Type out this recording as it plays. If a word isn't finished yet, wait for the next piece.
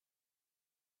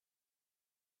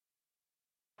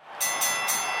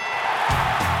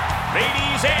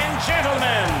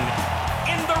gentlemen,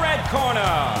 in the red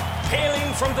corner,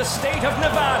 hailing from the state of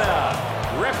Nevada,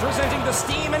 representing the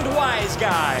Steam and Wise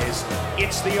Guys,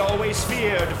 it's the always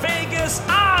feared Vegas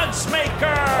Odds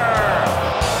Maker.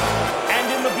 And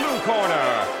in the blue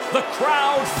corner, the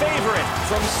crowd favorite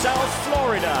from South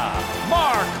Florida,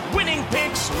 Mark Winning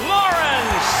Picks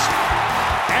Lawrence.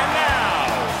 And now,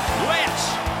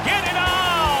 let's get it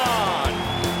on!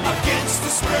 Against the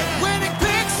spread, Winning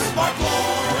Picks with Mark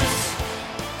Lawrence.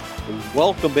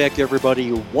 Welcome back,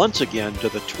 everybody, once again to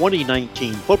the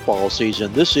 2019 football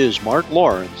season. This is Mark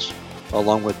Lawrence,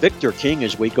 along with Victor King,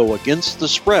 as we go against the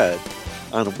spread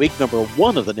on week number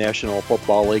 1 of the National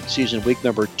Football League season, week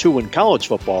number 2 in college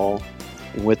football.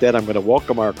 And with that, I'm going to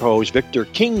welcome our co-host, Victor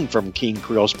King from King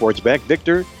Creole Sports back.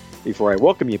 Victor, before I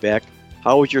welcome you back,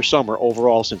 how was your summer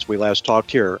overall since we last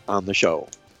talked here on the show?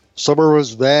 Summer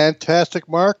was fantastic,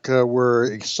 Mark. We're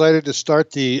excited to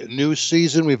start the new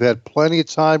season. We've had plenty of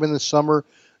time in the summer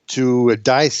to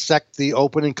dissect the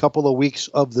opening couple of weeks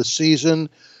of the season.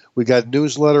 We got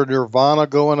newsletter Nirvana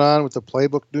going on with the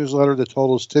Playbook newsletter, the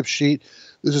Totals Tip Sheet.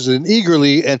 This is an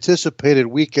eagerly anticipated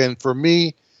weekend for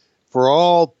me, for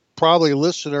all probably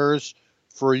listeners,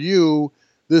 for you.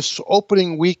 This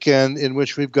opening weekend in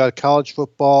which we've got college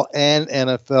football and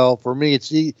NFL, for me,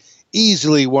 it's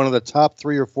easily one of the top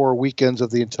 3 or 4 weekends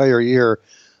of the entire year.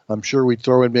 I'm sure we'd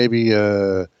throw in maybe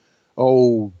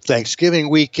Thanksgiving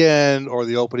weekend or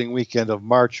the opening weekend of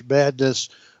March Madness.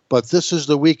 But this is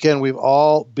the weekend we've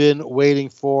all been waiting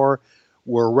for.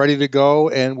 We're ready to go,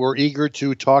 and we're eager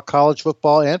to talk college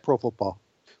football and pro football.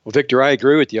 Well, Victor, I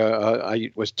agree with you.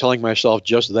 I was telling myself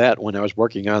just that when I was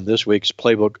working on this week's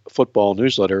Playbook football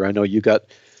newsletter. I know you got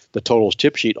the Totals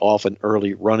Tip Sheet off and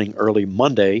running early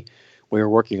Monday. We were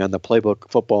working on the Playbook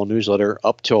football newsletter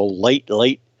up till late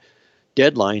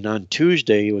deadline on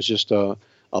Tuesday. It was just a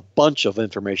bunch of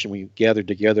information we gathered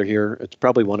together here. It's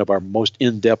probably one of our most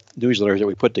in-depth newsletters that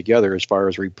we put together as far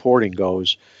as reporting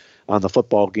goes on the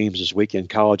football games this weekend,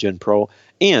 college and pro.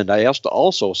 And I have to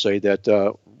also say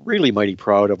that really mighty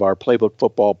proud of our Playbook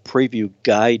Football Preview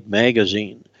Guide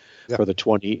magazine for the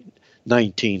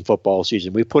 2019 football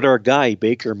season. We put our guy,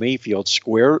 Baker Mayfield,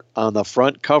 square on the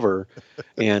front cover.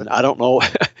 And I don't know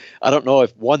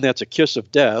if, one, that's a kiss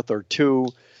of death, or two,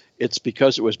 it's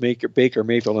because it was Baker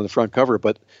Mayfield on the front cover.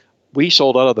 But we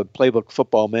sold out of the Playbook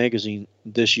Football magazine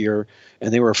this year,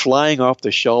 and they were flying off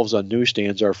the shelves on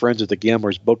newsstands. Our friends at the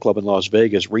Gamblers Book Club in Las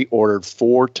Vegas reordered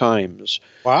 4 times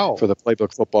for the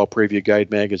Playbook Football Preview Guide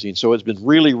magazine. So it's been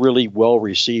really, really well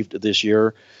received this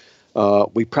year.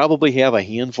 We probably have a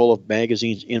handful of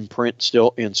magazines in print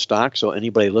still in stock, so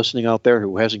anybody listening out there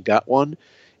who hasn't got one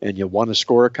and you want to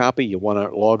score a copy, you want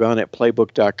to log on at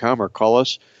playbook.com or call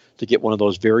us to get one of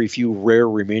those very few rare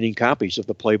remaining copies of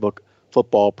the Playbook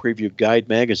Football Preview Guide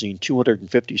magazine,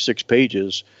 256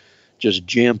 pages, just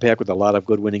jam-packed with a lot of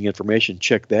good winning information.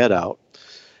 Check that out.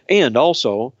 And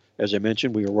also, as I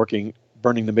mentioned, we were working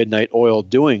Burning the Midnight Oil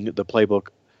doing the Playbook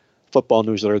Football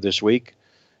newsletter this week.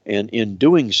 And in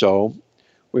doing so,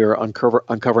 we are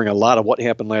uncovering a lot of what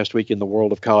happened last week in the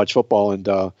world of college football. And,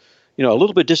 a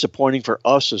little bit disappointing for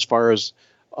us as far as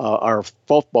our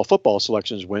football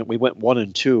selections went. We went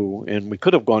 1-2, and we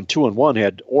could have gone 2-1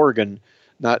 had Oregon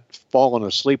not fallen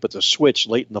asleep at the switch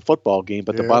late in the football game.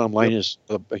 But the bottom line is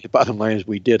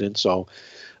we didn't. So,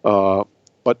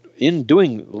 but in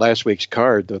doing last week's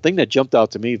card, the thing that jumped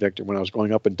out to me, Victor, when I was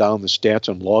going up and down the stats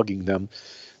and logging them,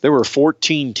 there were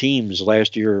 14 teams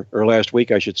last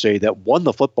week, I should say, that won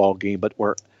the football game but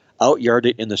were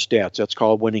out-yarded in the stats. That's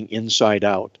called winning inside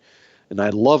out. And I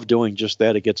love doing just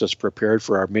that. It gets us prepared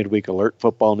for our midweek alert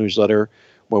football newsletter,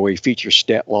 where we feature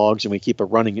stat logs and we keep a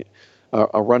running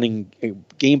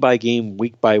game-by-game,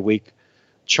 week-by-week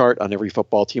chart on every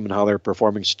football team and how they're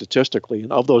performing statistically.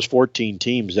 And of those 14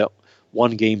 teams that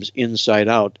won games inside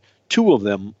out, 2 of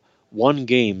them won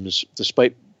games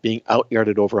despite being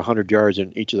out-yarded over 100 yards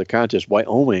in each of the contests.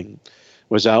 Wyoming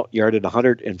was out-yarded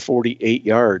 148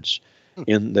 yards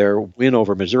in their win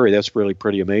over Missouri. That's really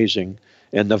pretty amazing.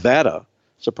 And Nevada,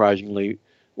 surprisingly,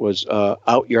 was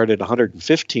out-yarded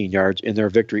 115 yards in their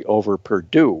victory over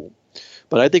Purdue.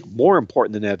 But I think more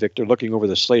important than that, Victor, looking over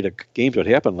the slate of games that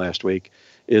happened last week,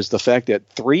 is the fact that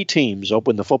 3 teams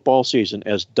opened the football season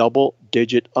as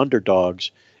double-digit underdogs,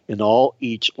 and all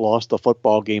each lost the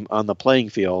football game on the playing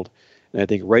field. And I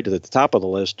think right at the top of the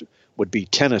list would be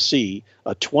Tennessee,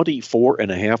 a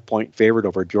 24.5-point favorite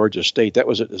over Georgia State. That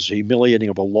was as humiliating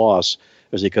of a loss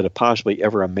as they could have possibly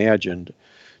ever imagined,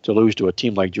 to lose to a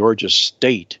team like Georgia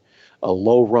State, a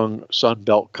low-rung Sun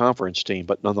Belt Conference team,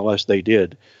 but nonetheless they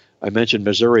did. I mentioned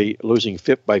Missouri losing as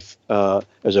a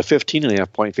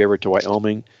 15.5-point favorite to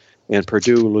Wyoming. and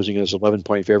Purdue losing as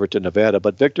 11-point favorite to Nevada.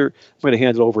 But, Victor, I'm going to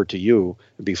hand it over to you.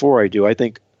 Before I do, I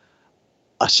think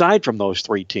aside from those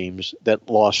three teams that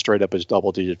lost straight up as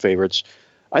double-digit favorites,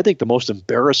 I think the most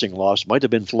embarrassing loss might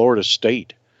have been Florida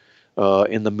State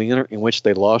in the manner in which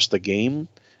they lost the game,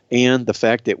 and the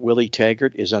fact that Willie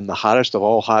Taggart is on the hottest of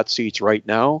all hot seats right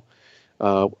now.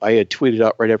 I had tweeted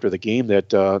out right after the game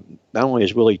that not only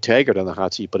is Willie Taggart on the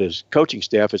hot seat, but his coaching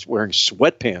staff is wearing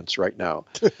sweatpants right now.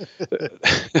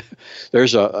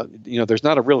 There's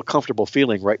not a real comfortable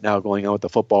feeling right now going on with the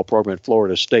football program at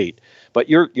Florida State. But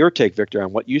your take, Victor,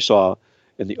 on what you saw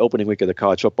in the opening week of the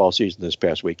college football season this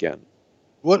past weekend.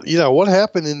 What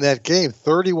happened in that game?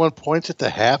 31 points at the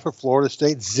half for Florida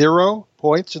State, 0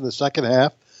 points in the second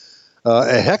half.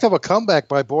 A heck of a comeback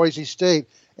by Boise State.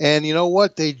 And you know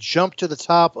what? They jumped to the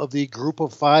top of the group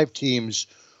of 5 teams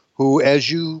who,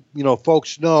 as you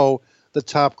folks know, the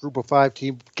top group of 5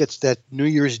 team gets that New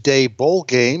Year's Day bowl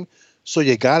game. So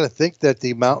you got to think that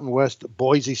the Mountain West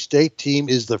Boise State team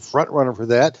is the front runner for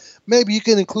that. Maybe you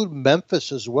can include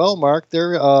Memphis as well, Mark.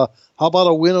 How about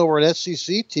a win over an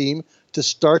SEC team to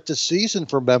start the season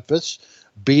for Memphis,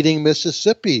 beating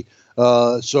Mississippi?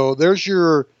 So there's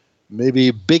your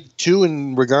maybe big 2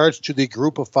 in regards to the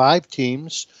group of 5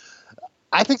 teams.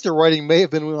 I think the writing may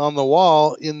have been on the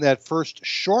wall in that first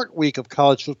short week of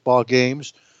college football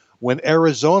games when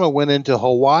Arizona went into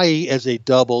Hawaii as a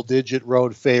double-digit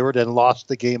road favorite and lost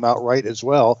the game outright as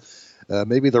well.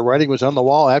 Maybe the writing was on the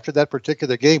wall after that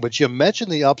particular game. But you mentioned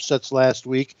the upsets last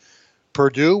week.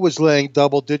 Purdue was laying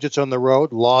double digits on the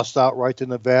road, lost outright to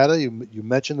Nevada. You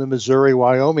mentioned the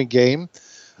Missouri-Wyoming game.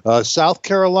 South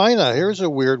Carolina, here's a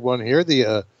weird one here.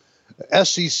 The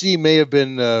SEC may have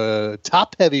been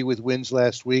top-heavy with wins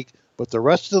last week, but the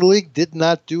rest of the league did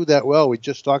not do that well. We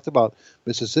just talked about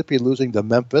Mississippi losing to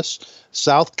Memphis.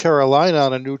 South Carolina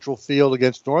on a neutral field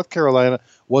against North Carolina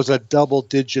was a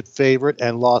double-digit favorite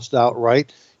and lost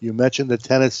outright. You mentioned the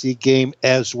Tennessee game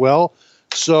as well.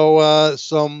 So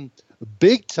some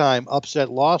big-time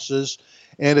upset losses.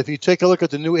 And if you take a look at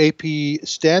the new AP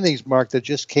standings, Mark, that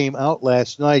just came out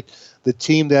last night, the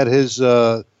team that has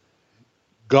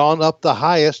gone up the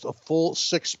highest, a full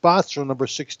 6 spots from number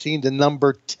 16 to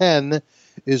number 10,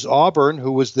 is Auburn,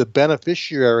 who was the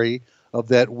beneficiary of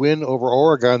that win over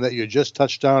Oregon that you just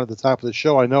touched on at the top of the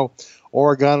show. I know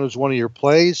Oregon was one of your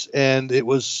plays, and it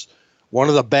was one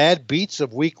of the bad beats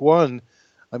of week 1.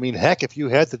 I mean, heck, if you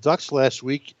had the Ducks last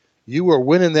week, you were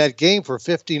winning that game for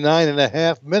 59 and a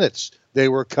half minutes. They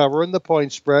were covering the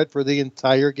point spread for the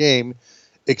entire game,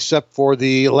 except for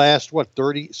the last,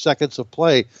 30 seconds of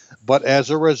play. But as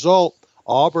a result,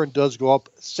 Auburn does go up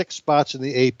 6 spots in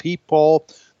the AP poll.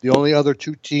 The only other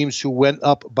 2 teams who went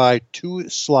up by 2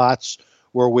 slots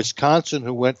were Wisconsin,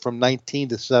 who went from 19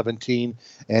 to 17,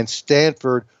 and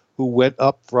Stanford, who went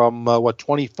up from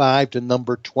 25 to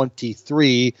number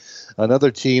 23.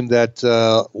 Another team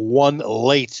that won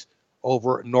late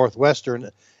over Northwestern.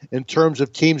 In terms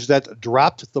of teams that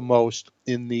dropped the most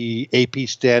in the AP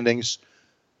standings,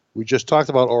 we just talked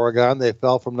about Oregon. They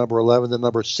fell from number 11 to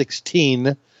number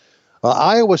 16.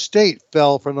 Iowa State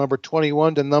fell from number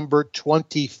 21 to number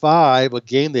 25, a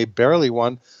game they barely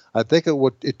won. I think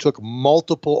it took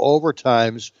multiple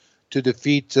overtimes to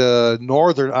defeat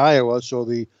Northern Iowa, so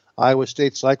the Iowa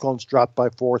State Cyclones dropped by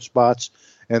 4 spots,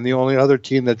 and the only other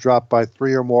team that dropped by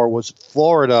 3 or more was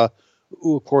Florida,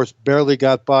 who, of course, barely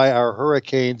got by our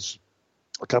Hurricanes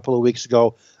a couple of weeks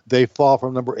ago. They fall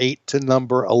from number 8 to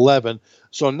number 11.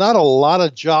 So not a lot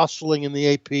of jostling in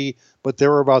the AP, but there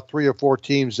were about 3 or 4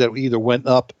 teams that either went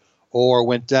up or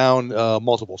went down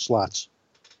multiple slots.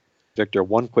 Victor,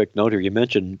 one quick note here. You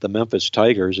mentioned the Memphis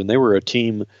Tigers, and they were a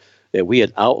team that we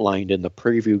had outlined in the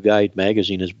Preview Guide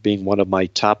magazine as being one of my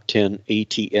top 10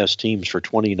 ATS teams for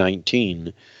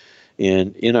 2019.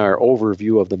 And in our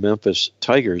overview of the Memphis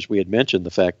Tigers, we had mentioned the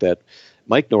fact that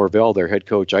Mike Norvell, their head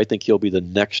coach, I think he'll be the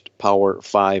next Power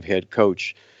 5 head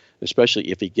coach, especially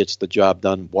if he gets the job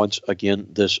done once again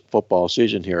this football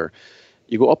season here.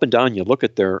 You go up and down, you look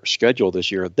at their schedule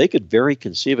this year, they could very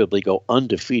conceivably go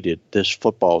undefeated this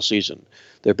football season.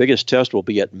 Their biggest test will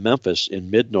be at Memphis in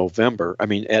mid-November.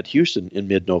 At Houston in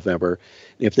mid-November.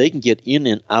 If they can get in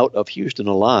and out of Houston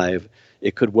alive,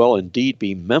 it could well indeed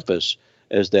be Memphis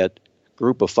as that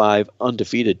group of 5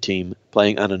 undefeated team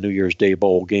playing on a New Year's Day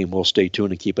bowl game. We'll stay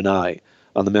tuned and keep an eye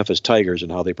on the Memphis Tigers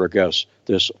and how they progress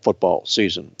this football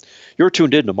season. You're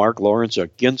tuned in to Mark Lawrence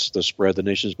Against the Spread, the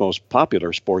nation's most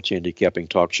popular sports handicapping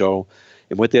talk show.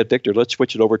 And with that, Victor, let's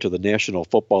switch it over to the National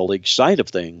Football League side of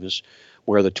things,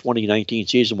 where the 2019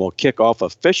 season will kick off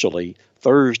officially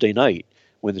Thursday night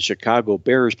when the Chicago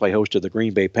Bears play host to the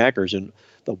Green Bay Packers in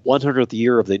the 100th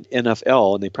year of the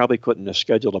NFL, and they probably couldn't have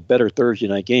scheduled a better Thursday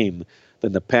night game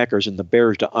than the Packers and the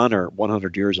Bears to honor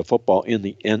 100 years of football in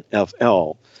the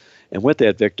NFL. And with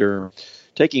that, Victor,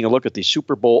 taking a look at the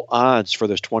Super Bowl odds for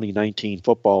this 2019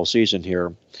 football season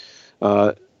here,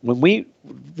 when we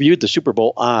viewed the Super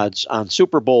Bowl odds on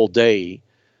Super Bowl day,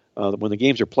 when the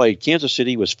games are played, Kansas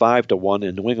City was 5-1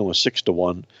 and New England was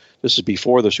 6-1. This is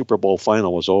before the Super Bowl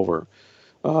final was over.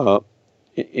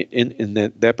 In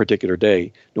that particular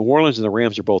day, New Orleans and the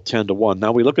Rams are both 10-1.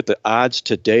 Now we look at the odds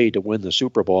today to win the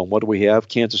Super Bowl, and what do we have?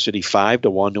 Kansas City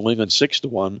 5-1, New England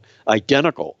 6-1,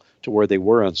 identical to where they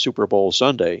were on Super Bowl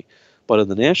Sunday. But in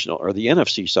the national or the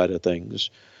NFC side of things,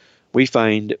 we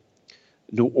find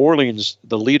New Orleans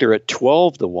the leader at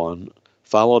 12-1,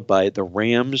 followed by the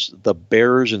Rams, the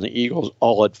Bears, and the Eagles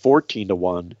all at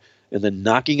 14-1. And then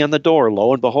knocking on the door,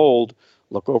 lo and behold,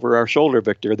 look over our shoulder,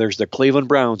 Victor, there's the Cleveland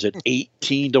Browns at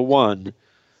 18-1.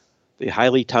 The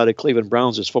highly touted Cleveland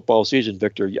Browns this football season,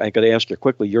 Victor. I got to ask you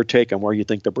quickly your take on where you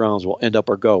think the Browns will end up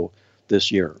or go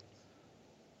this year.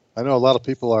 I know a lot of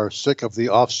people are sick of the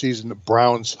off-season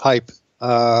Browns hype.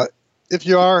 If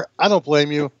you are, I don't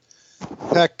blame you.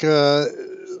 Heck,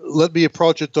 let me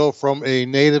approach it, though, from a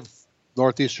native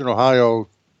Northeastern Ohio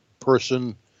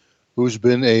person who's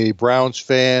been a Browns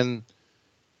fan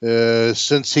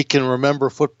since he can remember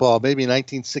football. Maybe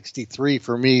 1963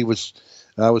 for me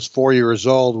I was 4 years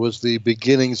old, was the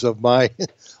beginnings of my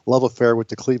love affair with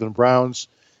the Cleveland Browns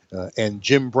and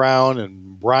Jim Brown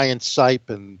and Brian Sipe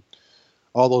and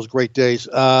all those great days.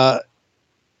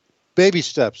 Baby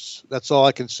steps, that's all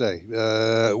I can say.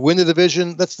 Win the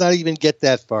division, let's not even get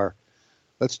that far.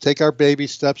 Let's take our baby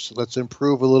steps. Let's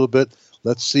improve a little bit.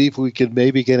 Let's see if we can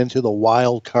maybe get into the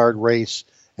wild card race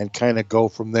and kind of go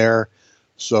from there.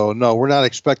 So, no, we're not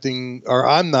expecting, or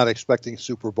I'm not expecting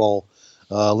Super Bowl.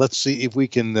 Let's see if we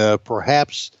can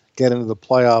perhaps get into the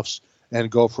playoffs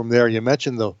and go from there. You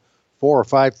mentioned the 4 or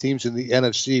 5 teams in the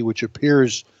NFC, which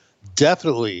appears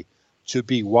definitely to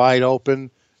be wide open.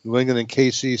 New England and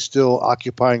KC still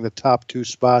occupying the top 2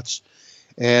 spots.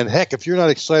 And, heck, if you're not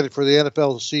excited for the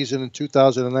NFL season in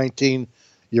 2019,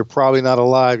 you're probably not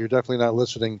alive. You're definitely not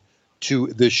listening to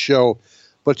this show.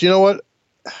 But you know what?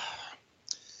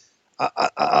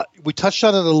 We touched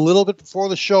on it a little bit before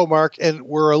the show, Mark, and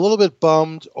we're a little bit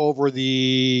bummed over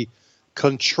the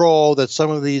control that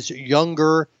some of these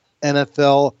younger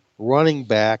NFL running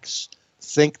backs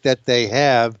think that they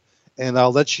have. And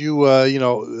I'll let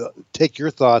you, take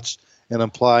your thoughts and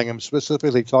applying them.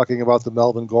 Specifically talking about the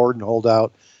Melvin Gordon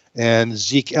holdout and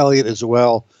Zeke Elliott as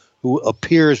well, who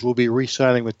appears will be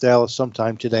re-signing with Dallas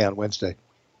sometime today on Wednesday.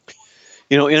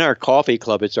 In our coffee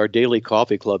club, it's our daily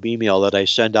coffee club email that I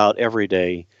send out every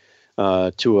day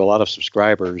to a lot of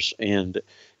subscribers. And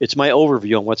it's my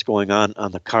overview on what's going on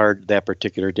the card that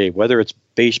particular day, whether it's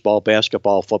baseball,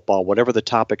 basketball, football, whatever the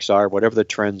topics are, whatever the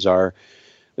trends are.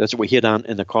 That's what we hit on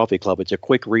in the coffee club. It's a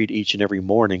quick read each and every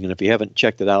morning. And if you haven't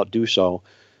checked it out, do so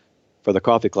for the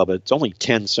coffee club. It's only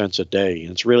 10 cents a day.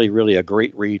 And it's really, really a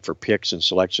great read for picks and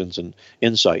selections and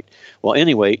insight. Well,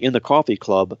 anyway, in the coffee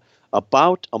club,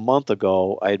 about a month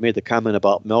ago, I had made the comment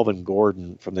about Melvin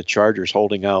Gordon from the Chargers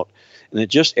holding out. And it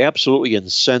just absolutely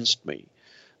incensed me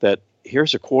that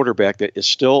here's a quarterback that is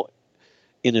still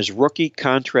in his rookie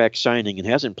contract signing and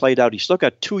hasn't played out. He's still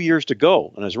got 2 years to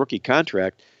go on his rookie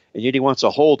contract. And yet he wants to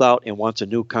hold out and wants a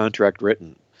new contract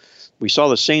written. We saw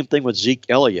the same thing with Zeke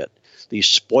Elliott. These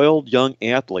spoiled young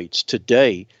athletes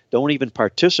today don't even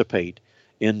participate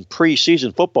in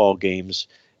preseason football games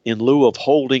in lieu of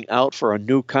holding out for a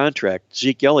new contract.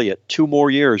 Zeke Elliott, 2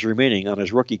 more years remaining on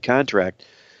his rookie contract.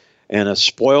 And a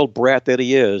spoiled brat that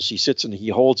he is, he sits and he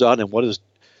holds out. And what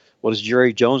does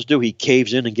Jerry Jones do? He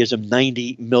caves in and gives him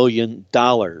 $90 million.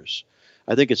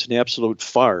 I think it's an absolute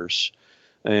farce.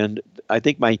 And I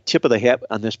think my tip of the hat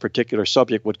on this particular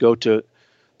subject would go to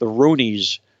the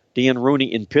Rooneys, Dan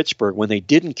Rooney in Pittsburgh, when they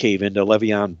didn't cave into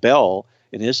Le'Veon Bell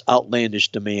and his outlandish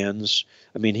demands.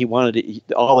 I mean,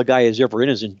 all the guy is ever in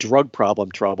is in drug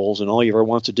troubles, and all he ever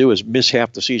wants to do is miss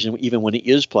half the season, even when he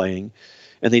is playing.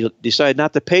 And they decided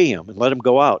not to pay him and let him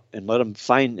go out and let him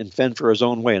find and fend for his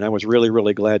own way. And I was really,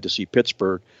 really glad to see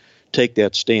Pittsburgh take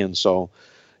that stand. So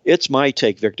it's my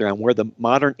take, Victor, on where the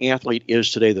modern athlete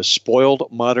is today, the spoiled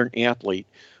modern athlete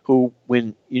who,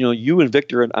 when, you and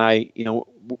Victor and I,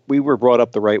 we were brought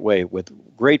up the right way with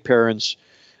great parents,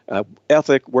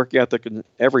 work ethic, and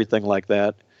everything like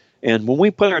that. And when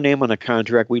we put our name on a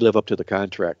contract, we live up to the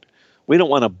contract. We don't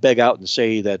want to beg out and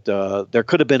say that there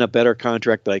could have been a better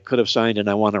contract that I could have signed and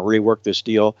I want to rework this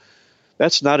deal.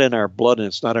 That's not in our blood and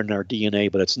it's not in our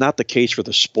DNA, but it's not the case for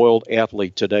the spoiled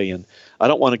athlete today. And I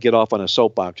don't want to get off on a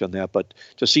soapbox on that, but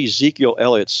to see Ezekiel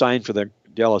Elliott sign for the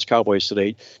Dallas Cowboys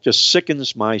today just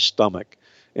sickens my stomach.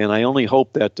 And I only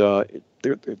hope that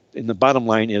in the bottom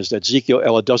line is that Ezekiel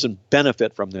Elliott doesn't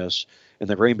benefit from this, and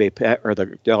the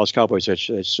the Dallas Cowboys, I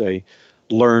should say,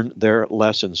 learn their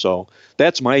lesson. So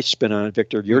that's my spin on it,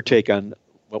 Victor. Your take on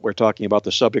what we're talking about,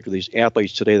 the subject of these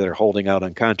athletes today that are holding out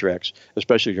on contracts,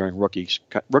 especially during rookie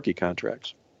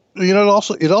contracts. You know,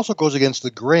 it also goes against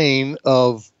the grain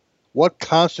of what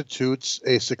constitutes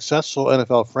a successful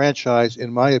NFL franchise,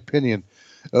 in my opinion.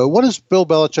 What does Bill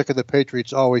Belichick and the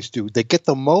Patriots always do? They get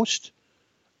the most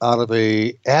out of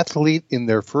a athlete in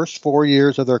their first 4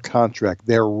 years of their contract,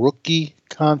 their rookie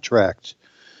contract.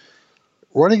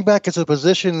 Running back is a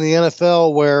position in the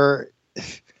NFL where,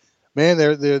 man,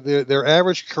 their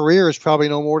average career is probably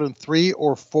no more than 3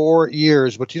 or 4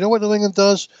 years. But you know what New England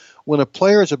does? When a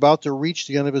player is about to reach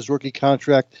the end of his rookie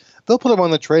contract, they'll put him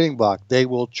on the trading block. They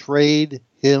will trade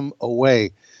him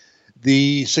away.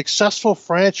 The successful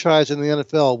franchise in the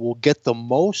NFL will get the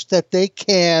most that they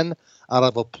can out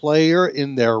of a player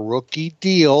in their rookie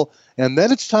deal, and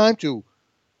then it's time to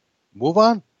move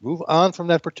on from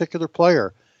that particular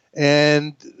player.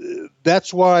 And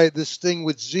that's why this thing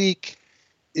with Zeke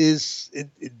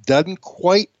it doesn't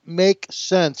quite make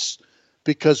sense,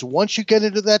 because once you get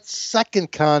into that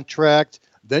second contract,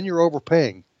 then you're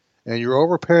overpaying. And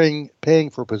you're paying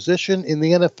for position in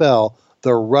the NFL,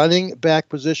 the running back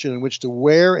position, in which the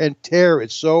wear and tear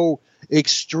is so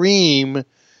extreme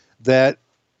that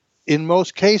in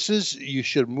most cases, you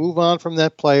should move on from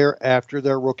that player after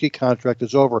their rookie contract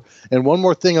is over. And one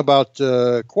more thing about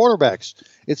quarterbacks.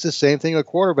 It's the same thing with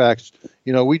quarterbacks.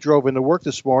 You know, we drove into work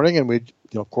this morning and we,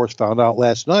 of course, found out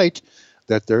last night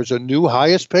that there's a new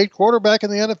highest paid quarterback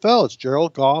in the NFL. It's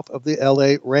Jared Goff of the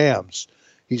LA Rams.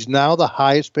 He's now the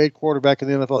highest paid quarterback in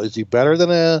the NFL. Is he better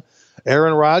than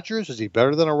Aaron Rodgers? Is he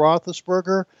better than a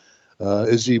Roethlisberger?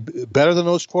 Is he better than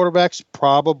those quarterbacks?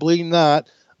 Probably not.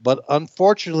 But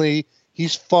unfortunately,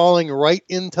 he's falling right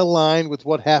into line with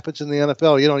what happens in the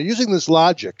NFL. You know, using this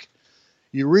logic,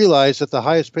 you realize that the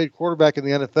highest paid quarterback in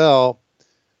the NFL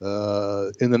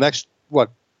in the next,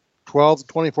 12 to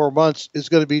 24 months is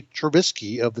going to be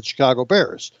Trubisky of the Chicago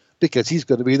Bears, because he's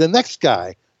going to be the next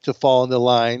guy to fall into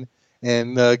line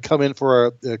and come in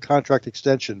for a contract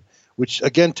extension, which,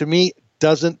 again, to me,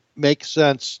 doesn't make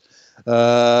sense.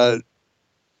 Play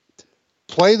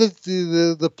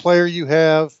the player you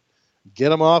have,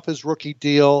 get him off his rookie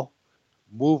deal,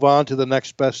 move on to the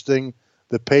next best thing.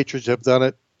 The Patriots have done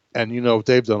it, and you know what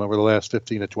they've done over the last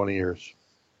 15 to 20 years.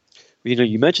 You know,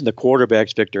 you mentioned the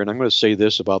quarterbacks, Victor, and I'm going to say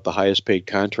this about the highest paid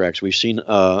contracts. We've seen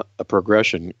a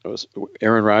progression.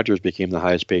 Aaron Rodgers became the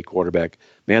highest paid quarterback.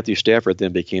 Matthew Stafford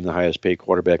then became the highest paid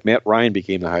quarterback. Matt Ryan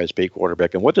became the highest paid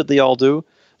quarterback. And what did they all do?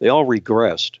 They all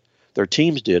regressed. Their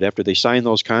teams did after they signed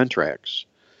those contracts.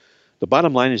 The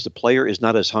bottom line is the player is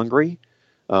not as hungry.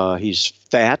 He's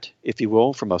fat, if you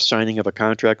will, from a signing of a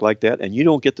contract like that. And you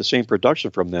don't get the same production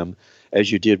from them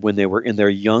as you did when they were in their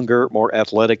younger, more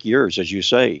athletic years, as you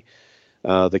say.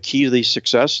 The key to the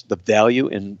success, the value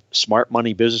in smart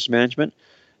money business management,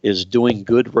 is doing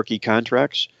good rookie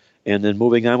contracts and then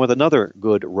moving on with another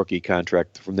good rookie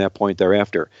contract from that point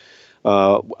thereafter.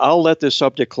 I'll let this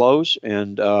subject close.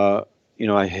 And,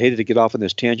 I hated to get off on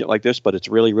this tangent like this, but it's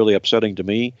really, really upsetting to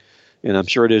me. And I'm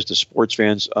sure it is to sports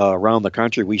fans around the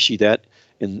country. We see that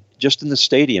just in the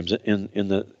stadiums, in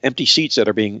the empty seats that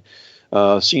are being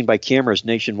seen by cameras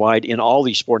nationwide in all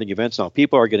these sporting events now.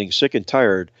 People are getting sick and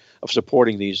tired of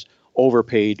supporting these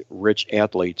overpaid rich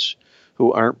athletes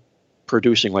who aren't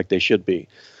producing like they should be.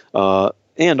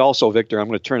 And also, Victor, I'm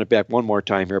going to turn it back one more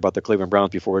time here about the Cleveland Browns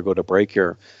before we go to break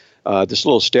here. This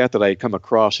little stat that I had come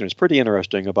across, and it's pretty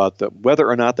interesting about whether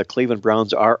or not the Cleveland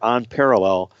Browns are on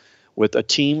parallel with a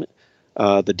team,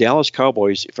 the Dallas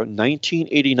Cowboys, from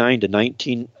 1989 to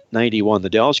 1991. The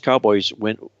Dallas Cowboys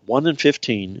went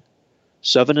 1-15,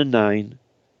 7-9,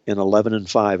 and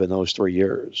 11-5 in those 3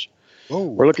 years. Oh.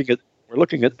 We're looking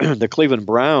at the Cleveland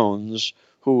Browns,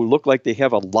 who look like they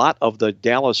have a lot of the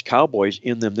Dallas Cowboys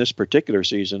in them this particular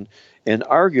season, and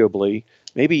arguably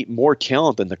maybe more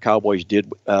talent than the Cowboys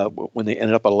did when they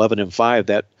ended up at 11-5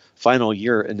 that final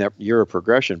year in that year of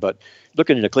progression. But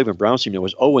looking at the Cleveland Browns team, it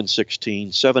was 0-16,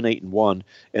 7-8-1,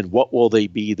 and what will they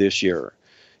be this year?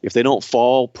 If they don't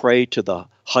fall prey to the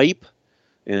hype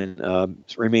and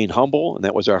remain humble, and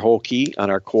that was our whole key on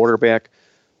our quarterback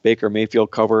Baker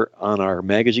Mayfield cover on our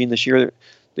magazine this year,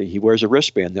 he wears a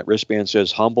wristband. That wristband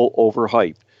says humble over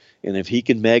hype. And if he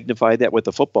can magnify that with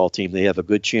the football team, they have a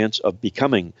good chance of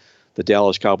becoming the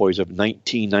Dallas Cowboys of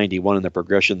 1991 and the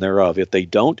progression thereof. If they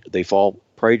don't, they fall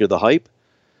prey to the hype.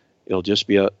 It'll just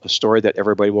be a story that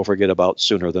everybody will forget about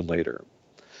sooner than later.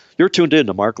 You're tuned in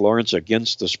to Mark Lawrence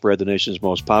Against the Spread, the nation's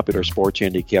most popular sports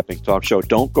handicapping talk show.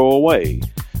 Don't go away.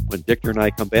 When Victor and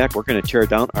I come back, we're going to tear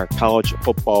down our college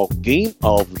football game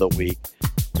of the week.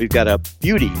 We've got a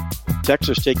beauty,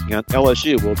 Texas taking on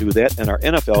LSU. We'll do that in our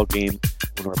NFL game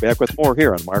when we're back with more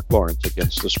here on Mark Lawrence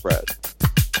Against the Spread.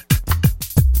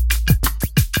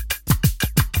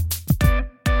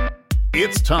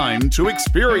 It's time to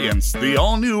experience the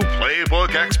all-new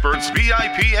Playbook Experts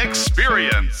VIP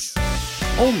Experience.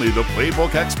 Only the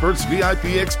Playbook Experts VIP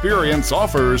Experience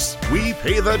offers We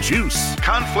Pay the Juice,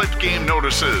 conflict game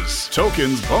notices,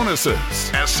 tokens bonuses,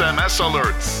 SMS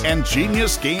alerts, and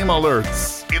Genius Game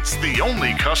alerts. It's the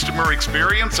only customer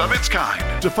experience of its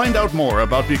kind. To find out more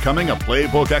about becoming a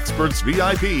Playbook Experts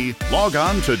VIP, log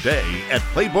on today at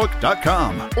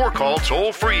playbook.com or call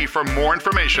toll-free for more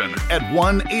information at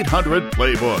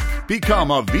 1-800-PLAYBOOK.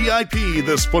 Become a VIP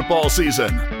this football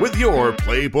season with your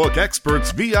Playbook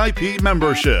Experts VIP membership.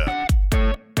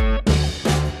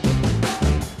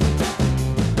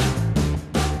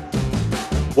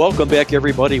 Welcome back,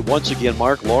 everybody. Once again,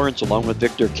 Mark Lawrence along with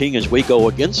Victor King as we go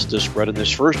against the spread in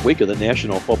this first week of the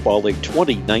National Football League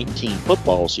 2019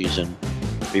 football season.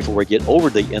 Before we get over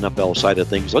the NFL side of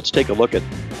things, let's take a look at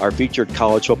our featured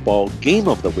college football game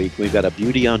of the week. We've got a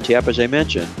beauty on tap, as I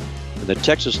mentioned. And the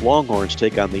Texas Longhorns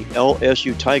take on the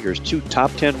LSU Tigers, two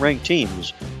top 10 ranked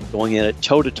teams going in it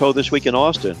toe-to-toe this week in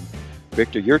Austin.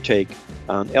 Victor, your take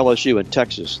on LSU and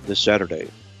Texas this Saturday.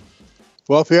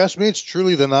 Well, if you ask me, it's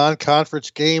truly the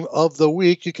non-conference game of the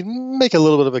week. You can make a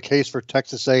little bit of a case for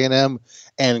Texas A&M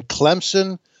and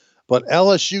Clemson, but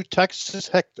LSU, Texas,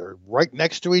 heck, they're right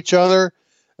next to each other.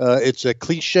 It's a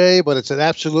cliche, but it's an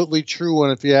absolutely true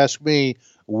one. If you ask me,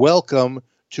 welcome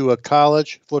to a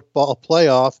college football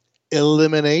playoff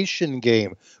elimination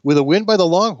game. With a win by the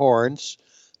Longhorns,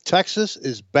 Texas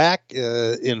is back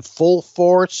in full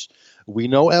force. We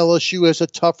know LSU has a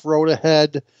tough road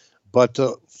ahead, but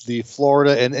the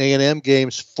Florida and A&M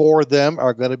games for them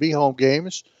are going to be home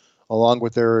games, along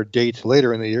with their date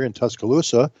later in the year in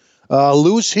Tuscaloosa.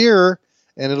 Lose here,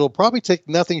 and it'll probably take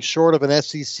nothing short of an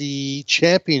SEC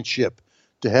championship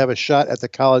to have a shot at the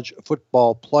college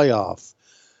football playoff.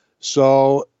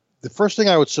 So the first thing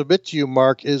I would submit to you,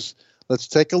 Mark, is let's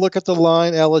take a look at the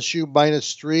line. LSU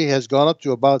 -3 has gone up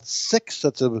to about 6.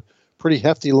 That's a pretty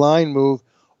hefty line move.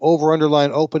 Over-under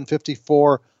line open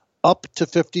 54, up to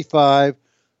 55.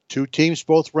 Two teams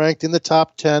both ranked in the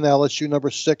top 10. LSU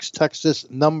number 6, Texas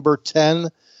number 10.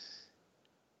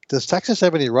 Does Texas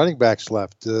have any running backs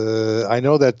left? I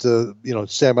know that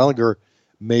Sam Ehlinger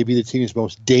may be the team's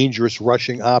most dangerous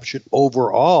rushing option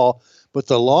overall, but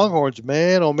the Longhorns,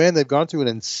 man, oh man, they've gone through an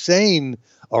insane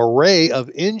array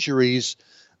of injuries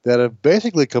that have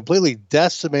basically completely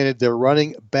decimated their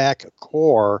running back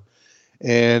core.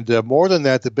 And more than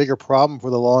that, the bigger problem for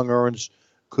the Longhorns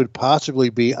could possibly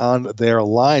be on their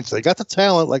lines. They got the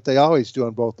talent like they always do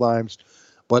on both lines,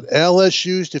 but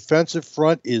LSU's defensive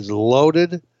front is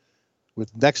loaded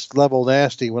with next level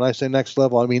nasty. When I say next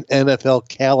level, I mean NFL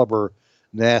caliber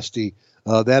nasty.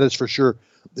 That is for sure.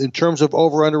 In terms of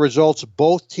over-under results,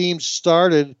 both teams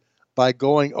started by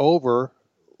going over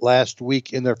last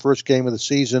week in their first game of the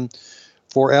season.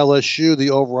 For LSU,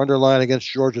 the over-under line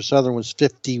against Georgia Southern was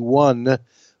 51.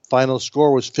 Final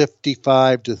score was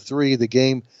 55-3. The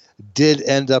game did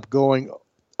end up going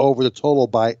over the total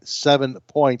by 7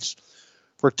 points.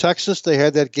 For Texas, they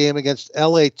had that game against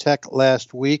LA Tech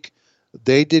last week.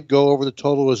 They did go over the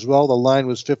total as well. The line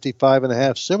was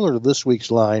 55.5, similar to this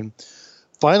week's line.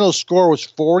 Final score was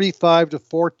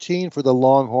 45-14 for the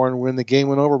Longhorn when the game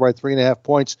went over by 3.5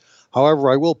 points. However,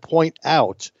 I will point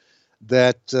out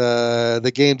that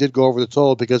the game did go over the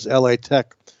total because LA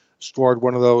Tech scored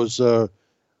one of those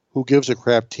who gives a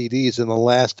crap TDs in the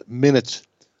last minute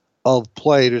of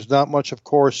play. There's not much, of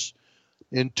course,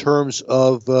 in terms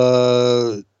of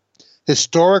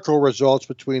historical results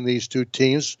between these two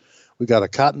teams. We got a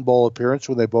Cotton Bowl appearance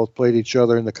when they both played each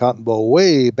other in the Cotton Bowl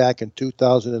way back in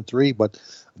 2003, but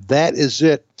that is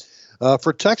it.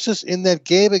 For Texas, in that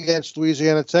game against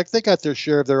Louisiana Tech, they got their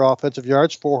share of their offensive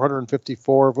yards,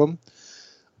 454 of them.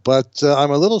 But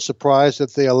I'm a little surprised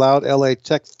that they allowed LA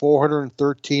Tech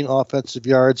 413 offensive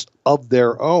yards of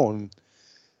their own.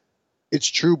 It's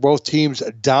true, both teams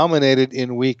dominated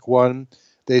in week one.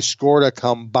 They scored a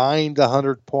combined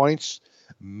 100 points.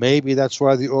 Maybe that's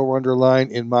why the over-under line,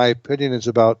 in my opinion, is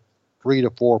about 3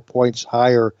 to 4 points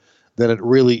higher than it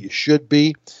really should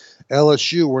be.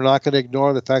 LSU, we're not going to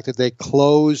ignore the fact that they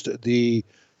closed the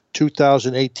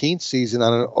 2018 season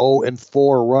on an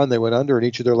 0-4 run. They went under in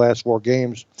each of their last 4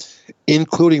 games,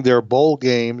 including their bowl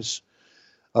games.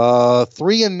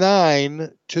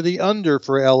 3-9 to the under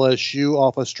for LSU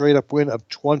off a straight-up win of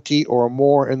 20 or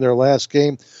more in their last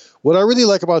game. What I really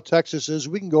like about Texas is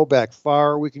we can go back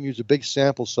far. We can use a big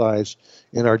sample size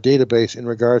in our database in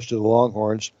regards to the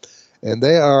Longhorns, and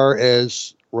they are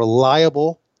as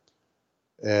reliable,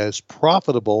 as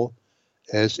profitable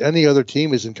as any other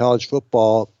team is in college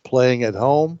football, playing at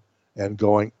home and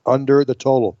going under the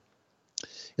total.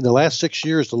 In the last 6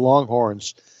 years, the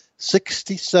Longhorns,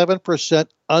 67%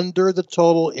 under the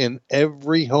total in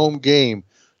every home game,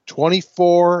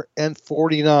 24 and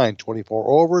 49, 24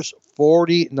 overs,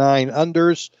 49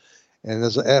 unders. And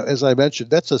as I mentioned,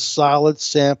 that's a solid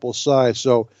sample size.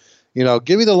 So,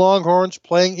 give me the Longhorns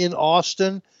playing in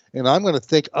Austin, and I'm going to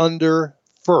think under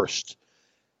first.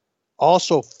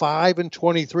 Also, 5 and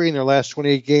 23 in their last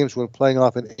 28 games when playing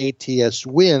off an ATS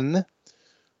win.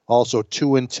 Also,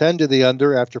 2 and 10 to the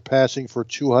under after passing for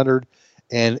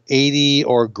 280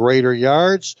 or greater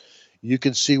yards. You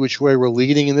can see which way we're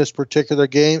leading in this particular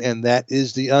game, and that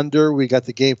is the under. We got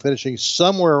the game finishing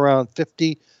somewhere around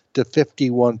 50 to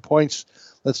 51 points.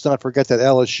 Let's not forget that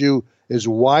LSU is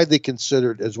widely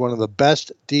considered as one of the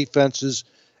best defenses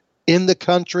in the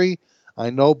country. I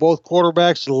know both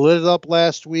quarterbacks lit it up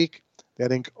last week.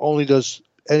 That only does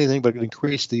anything but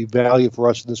increase the value for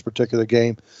us in this particular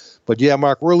game. But yeah,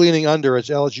 Mark, we're leaning under as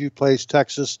LSU plays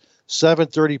Texas,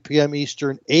 7:30 p.m.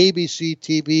 Eastern, ABC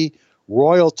TV,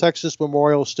 Royal Texas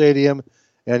Memorial Stadium.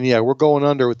 And yeah, we're going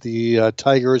under with the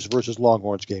Tigers versus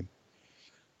Longhorns game.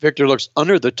 Victor looks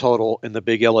under the total in the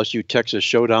big LSU-Texas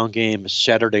showdown game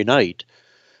Saturday night,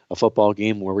 a football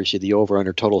game where we see the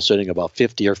over-under total sitting about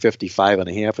 50 or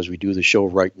 55.5 as we do the show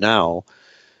right now,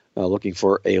 looking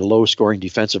for a low-scoring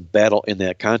defensive battle in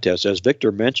that contest. As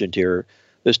Victor mentioned here,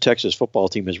 this Texas football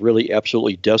team is really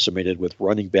absolutely decimated with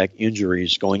running back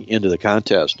injuries going into the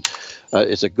contest.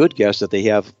 It's a good guess that they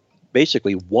have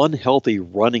basically one healthy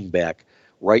running back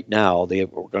right now. They are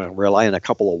going to rely on a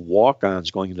couple of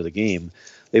walk-ons going into the game.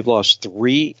 They've lost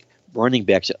 3 running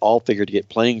backs that all figured to get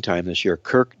playing time this year: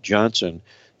 Kirk Johnson,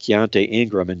 Keontae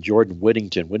Ingram, and Jordan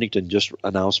Whittington. Whittington just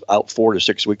announced out 4 to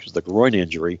 6 weeks with a groin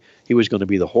injury. He was going to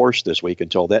be the horse this week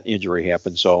until that injury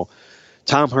happened. So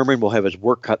Tom Herman will have his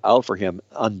work cut out for him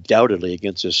undoubtedly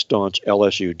against his staunch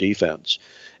LSU defense.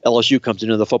 LSU comes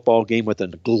into the football game with a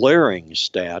glaring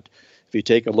stat. If you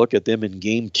take a look at them in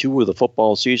Game 2 of the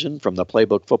football season from the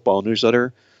Playbook Football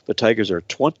Newsletter, the Tigers are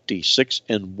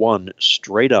 26-1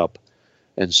 straight up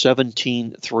and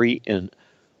 17-3-1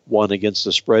 against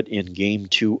the spread in Game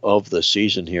 2 of the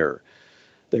season here.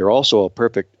 They're also a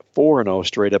perfect 4-0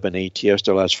 straight up in ATS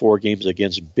their last 4 games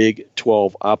against Big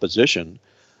 12 opposition.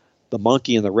 The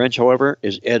monkey in the wrench, however,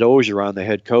 is Ed Orgeron, the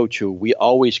head coach, who we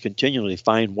always continually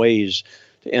find ways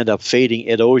to end up fading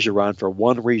Ed Orgeron for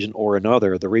one reason or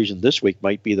another. The reason this week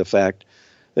might be the fact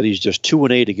that he's just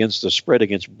 2-8 against the spread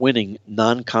against winning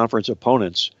non-conference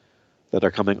opponents that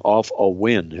are coming off a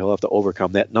win. He'll have to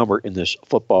overcome that number in this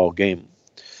football game.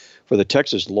 For the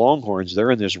Texas Longhorns,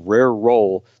 they're in this rare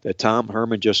role that Tom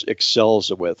Herman just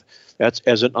excels with. That's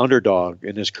as an underdog.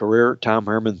 In his career, Tom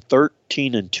Herman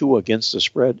 13-2 against the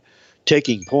spread,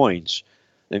 taking points,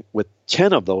 and with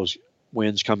 10 of those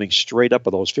wins coming straight up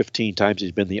of those 15 times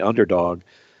he's been the underdog.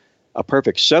 A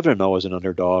perfect 7-0 as an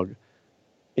underdog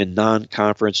in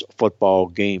non-conference football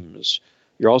games.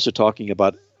 You're also talking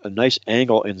about a nice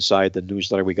angle inside the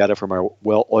newsletter. We got it from our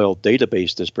well-oiled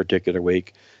database this particular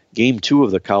week. Game 2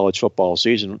 of the college football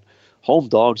season. Home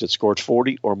dogs that scored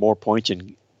 40 or more points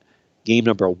in game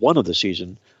number 1 of the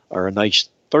season are a nice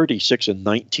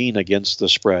 36-19 against the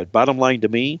spread. Bottom line to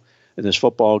me, in this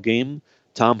football game,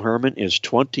 Tom Herman is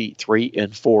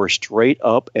 23-4 straight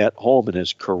up at home in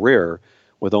his career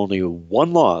with only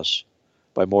 1 loss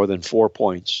by more than 4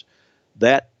 points.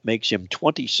 That makes him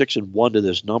 26-1 to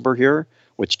this number here,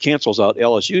 which cancels out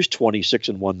LSU's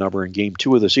 26-1 number in Game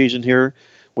 2 of the season here.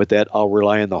 With that, I'll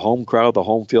rely on the home crowd, the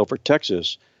home field for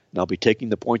Texas, and I'll be taking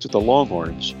the points with the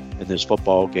Longhorns in this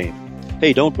football game.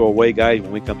 Hey, don't go away, guys.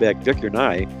 When we come back, Victor and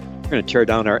I, we're going to tear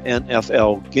down our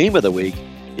NFL Game of the Week.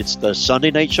 It's the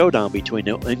Sunday night showdown between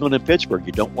New England and Pittsburgh.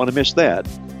 You don't want to miss that.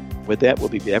 With that, we'll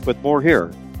be back with more here.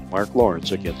 Mark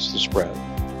Lawrence against the spread.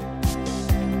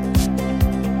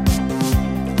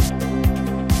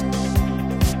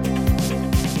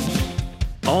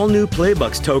 All new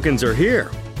Playbooks tokens are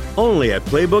here. Only at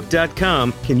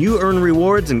Playbook.com can you earn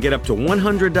rewards and get up to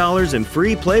 $100 in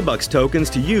free Playbucks tokens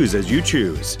to use as you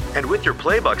choose. And with your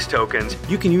Playbucks tokens,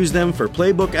 you can use them for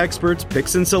Playbook Experts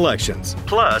picks and selections.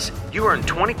 Plus, you earn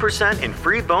 20% in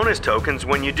free bonus tokens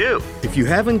when you do. If you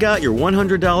haven't got your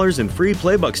 $100 in free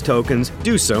Playbucks tokens,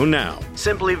 do so now.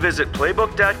 Simply visit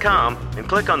Playbook.com and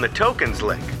click on the tokens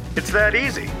link. It's that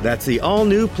easy. That's the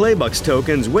all-new Playbucks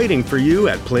tokens waiting for you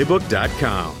at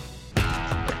Playbook.com.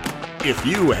 If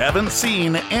you haven't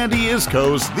seen Andy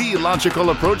Isko's The Logical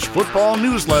Approach football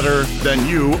newsletter, then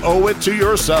you owe it to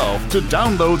yourself to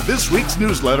download this week's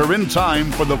newsletter in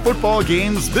time for the football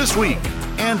games this week.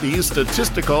 Andy's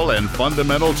statistical and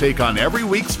fundamental take on every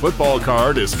week's football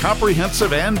card is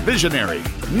comprehensive and visionary.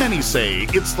 Many say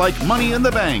it's like money in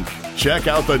the bank. Check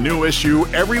out the new issue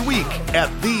every week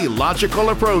at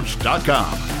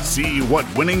TheLogicalApproach.com. See what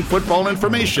winning football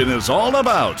information is all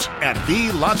about at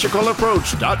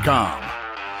TheLogicalApproach.com.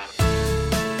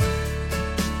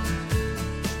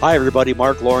 Hi, everybody.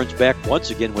 Mark Lawrence back once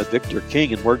again with Victor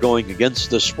King, and we're going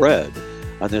against the spread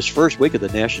on this first week of the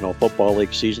National Football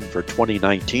League season for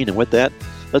 2019. And with that,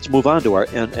 let's move on to our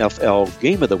NFL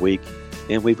Game of the Week,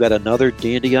 and we've got another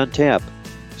dandy on tap.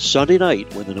 Sunday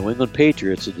night, when the New England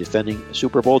Patriots, the defending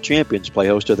Super Bowl champions, play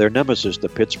host to their nemesis, the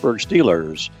Pittsburgh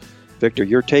Steelers. Victor,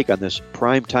 your take on this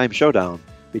primetime showdown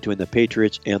between the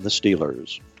Patriots and the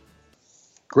Steelers.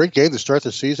 Great game to start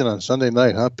the season on Sunday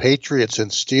night, huh? Patriots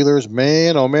and Steelers.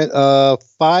 Man, oh man.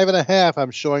 5.5. I'm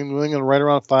showing New England right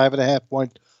around 5.5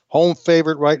 point home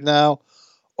favorite right now.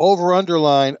 Over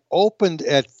underline opened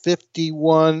at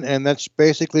 51, and that's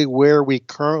basically where we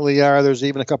currently are. There's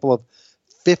even a couple of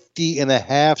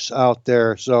 50.5s out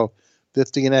there. So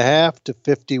 50.5 to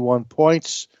 51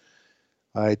 points.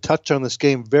 I touched on this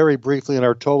game very briefly in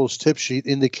our totals tip sheet,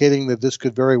 indicating that this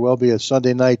could very well be a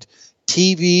Sunday night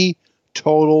TV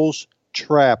totals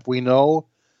trap. We know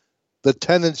the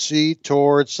tendency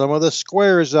towards some of the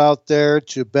squares out there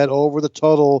to bet over the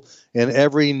total in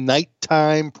every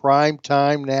nighttime,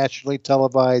 primetime, nationally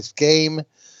televised game.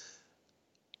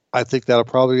 I think that'll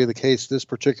probably be the case this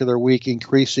particular week,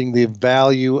 increasing the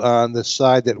value on the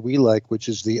side that we like, which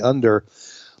is the under.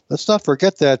 Let's not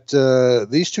forget that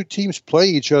these two teams play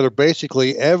each other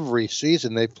basically every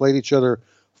season. They've played each other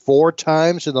 4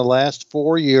 times in the last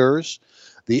 4 years.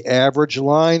 The average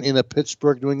line in a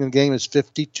Pittsburgh-New England game is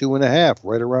 52.5,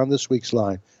 right around this week's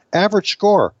line. Average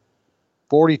score,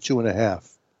 42.5.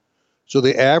 So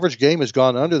the average game has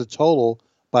gone under the total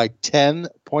by 10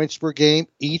 points per game.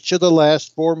 Each of the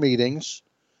last 4 meetings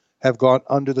have gone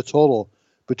under the total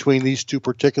between these two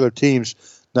particular teams.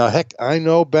 Now, heck, I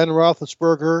know Ben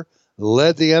Roethlisberger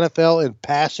led the NFL in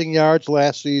passing yards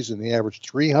last season. He averaged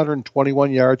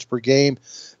 321 yards per game,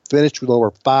 finished with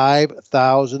over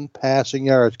 5,000 passing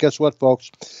yards. Guess what,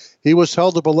 folks? He was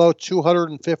held to below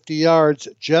 250 yards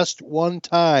just one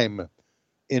time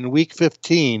in Week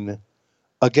 15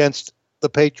 against the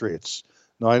Patriots.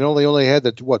 Now, I know they only had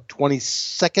the,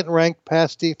 22nd ranked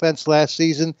pass defense last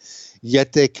season,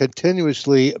 yet they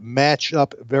continuously match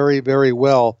up very, very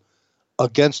well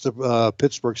against the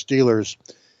Pittsburgh Steelers.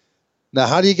 Now,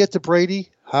 how do you get to Brady?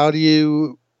 How do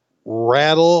you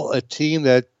rattle a team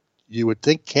that you would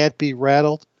think can't be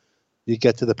rattled? You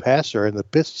get to the passer, and the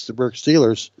Pittsburgh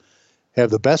Steelers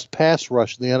have the best pass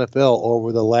rush in the NFL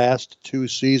over the last 2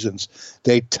 seasons.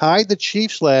 They tied the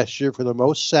Chiefs last year for the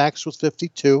most sacks with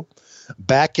 52.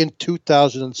 Back in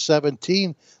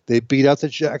 2017, they beat out the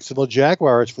Jacksonville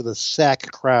Jaguars for the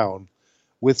sack crown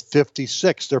with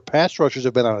 56. Their pass rushers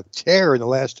have been on a tear in the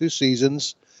last 2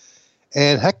 seasons,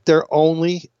 and heck, they're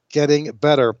only getting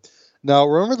better. Now,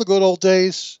 remember the good old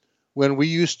days when we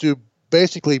used to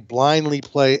basically blindly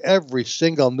play every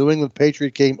single New England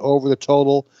Patriot game over the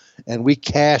total, and we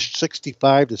cashed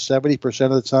 65 to 70%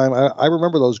 of the time? I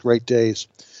remember those great days.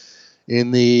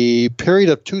 In the period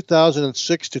of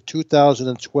 2006 to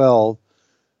 2012,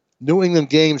 New England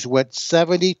games went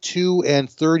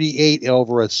 72-38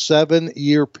 over a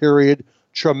 7-year period.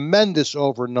 Tremendous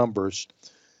over numbers.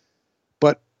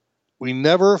 But we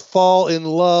never fall in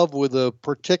love with a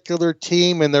particular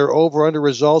team and their over-under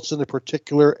results in a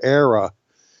particular era.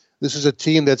 This is a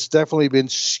team that's definitely been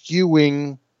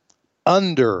skewing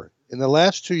under. In the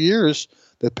last 2 years,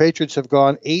 the Patriots have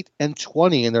gone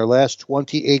 8-20 in their last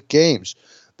 28 games.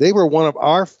 They were one of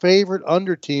our favorite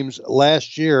under teams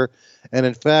last year. And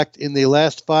in fact, in the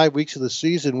last 5 weeks of the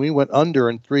season, we went under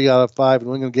in 3 out of 5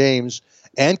 New England games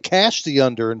and cashed the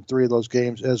under in 3 of those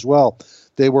games as well.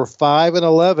 They were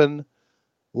 5-11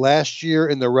 last year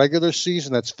in the regular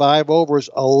season. That's 5 overs,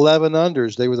 11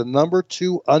 unders. They were the number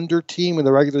 2 under team in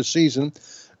the regular season,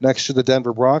 next to the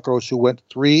Denver Broncos, who went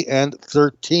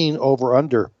 3-13 over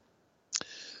under.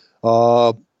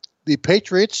 The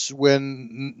Patriots,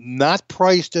 when not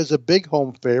priced as a big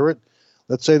home favorite,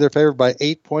 let's say they're favored by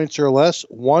 8 points or less,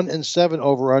 1-7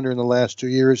 over-under in the last 2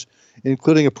 years,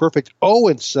 including a perfect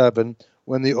 0-7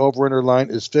 when the over-under line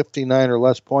is 59 or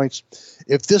less points.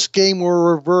 If this game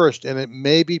were reversed and it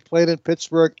may be played in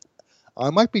Pittsburgh, I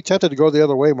might be tempted to go the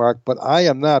other way, Mark, but I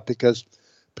am not, because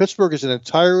Pittsburgh is an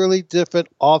entirely different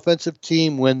offensive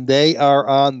team when they are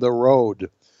on the road.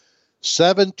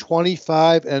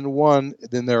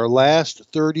 7-25-1 in their last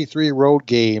 33 road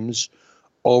games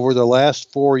over the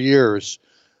last 4 years.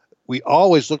 We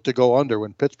always look to go under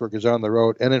when Pittsburgh is on the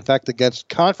road, and in fact against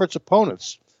conference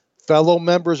opponents, fellow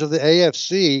members of the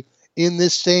AFC in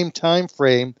this same time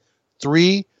frame,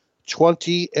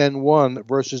 3-20-1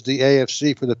 versus the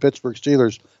AFC for the Pittsburgh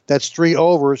Steelers. That's 3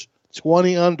 overs,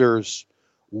 20 unders,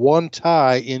 1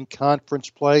 tie in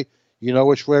conference play. You know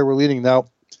which way we're leaning now.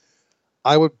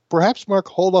 I would perhaps, Mark,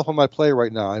 hold off on my play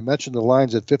right now. I mentioned the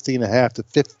lines at 50.5 to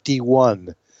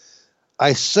 51.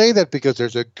 I say that because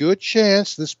there's a good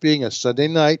chance, this being a Sunday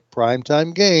night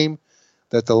primetime game,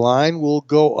 that the line will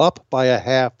go up by a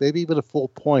half, maybe even a full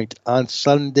point on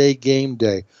Sunday game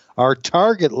day. Our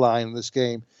target line in this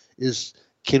game is,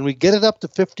 can we get it up to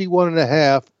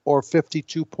 51.5 or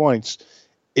 52 points,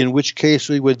 in which case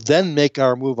we would then make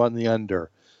our move on the under.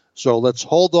 So let's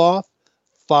hold off.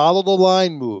 Follow the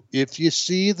line move. If you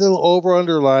see the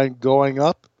over-under line going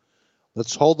up,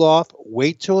 let's hold off,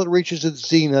 wait till it reaches its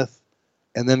zenith,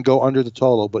 and then go under the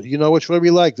total. But you know which way we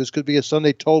like. This could be a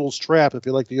Sunday totals trap if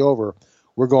you like the over.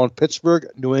 We're going Pittsburgh,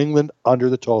 New England, under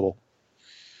the total.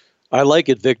 I like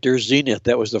it, Victor. Zenith.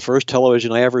 That was the first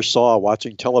television I ever saw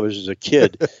watching television as a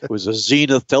kid. It was a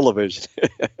Zenith television.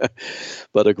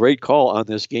 But a great call on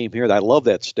this game here. I love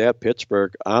that stat.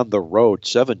 Pittsburgh on the road,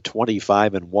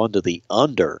 7-25-1 to the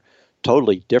under.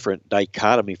 Totally different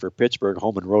dichotomy for Pittsburgh,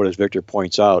 home and road, as Victor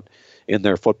points out, in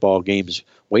their football games.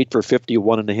 Wait for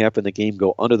 51.5 in the game,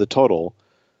 go under the total,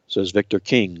 says Victor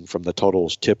King from the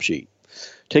totals tip sheet.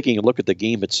 Taking a look at the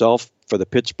game itself for the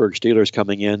Pittsburgh Steelers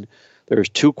coming in, there's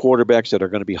 2 quarterbacks that are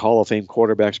going to be Hall of Fame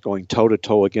quarterbacks going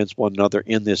toe-to-toe against one another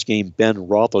in this game. Ben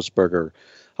Roethlisberger,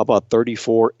 how about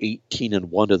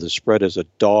 34-18-1 to the spread as a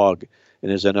dog in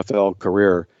his NFL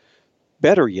career?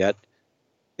 Better yet,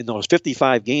 in those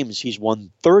 55 games, he's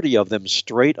won 30 of them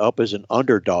straight up as an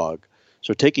underdog.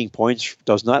 So taking points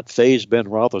does not faze Ben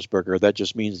Roethlisberger. That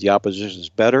just means the opposition is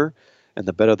better, and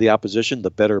the better the opposition, the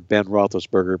better Ben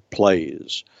Roethlisberger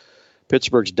plays.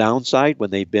 Pittsburgh's downside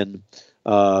when they've been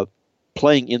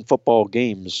playing in football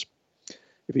games,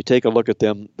 if you take a look at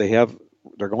them, they're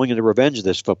going into revenge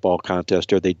this football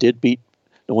contest here. They did beat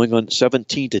New England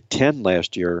 17-10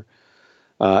 last year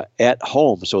at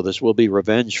home, so this will be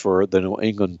revenge for the New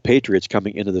England Patriots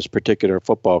coming into this particular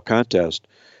football contest.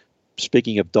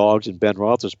 Speaking of dogs and Ben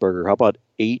Roethlisberger, how about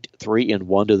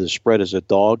 8-3-1 to the spread as a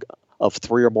dog of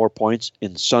 3 or more points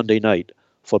in Sunday night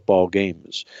football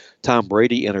games? Tom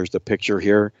Brady enters the picture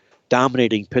here,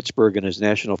 dominating Pittsburgh in his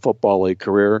National Football League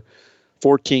career.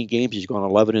 14 games, he's gone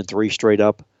 11-3 straight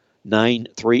up,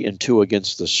 9-3-2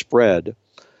 against the spread.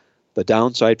 The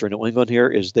downside for New England here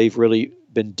is they've really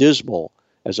been dismal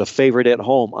as a favorite at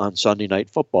home on Sunday Night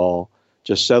Football.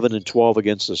 Just 7-12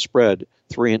 against the spread,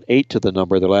 3-8 to the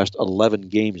number, the last 11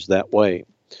 games that way.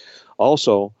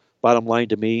 Also, bottom line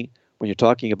to me, when you're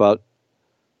talking about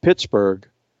Pittsburgh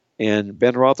and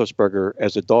Ben Roethlisberger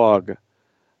as a dog,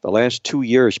 the last 2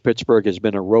 years, Pittsburgh has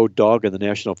been a road dog in the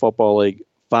National Football League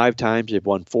 5 times. They've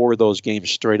won 4 of those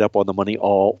games straight up on the money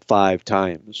all 5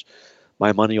 times.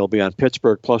 My money will be on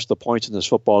Pittsburgh plus the points in this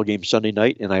football game Sunday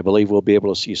night, and I believe we'll be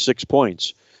able to see 6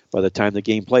 points by the time the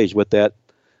game plays. With that,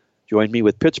 join me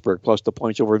with Pittsburgh plus the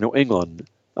points over New England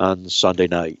on Sunday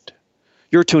night.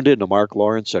 You're tuned in to Mark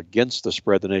Lawrence Against the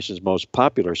Spread, the nation's most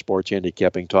popular sports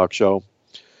handicapping talk show.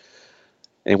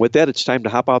 And with that, it's time to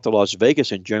hop out to Las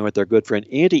Vegas and join with our good friend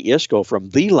Andy Iskoe from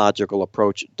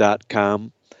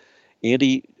TheLogicalApproach.com.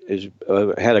 Andy has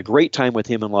had a great time with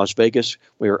him in Las Vegas.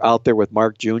 We were out there with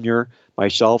Mark Jr.,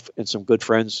 myself, and some good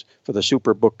friends for the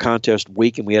Superbook Contest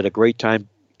week, and we had a great time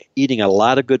eating a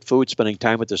lot of good food, spending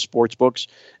time with the sports books,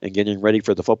 and getting ready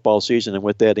for the football season. And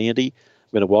with that, Andy,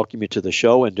 I'm going to welcome you to the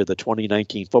show and to the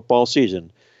 2019 football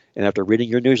season. And after reading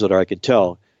your newsletter, I can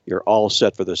tell you're all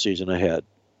set for the season ahead.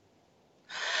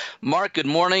 Mark, good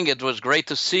morning. It was great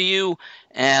to see you,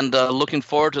 and looking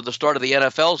forward to the start of the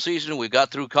NFL season. We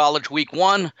got through college week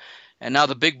 1, and now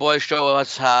the big boys show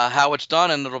us how it's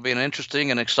done, and it'll be an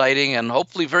interesting and exciting and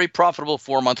hopefully very profitable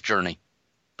 4-month journey.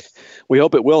 We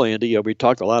hope it will, Andy. We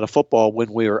talked a lot of football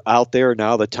when we were out there.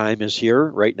 Now the time is here,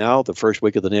 right now, the first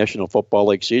week of the National Football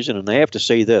League season. And I have to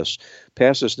say this,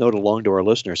 pass this note along to our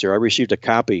listeners here. I received a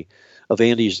copy of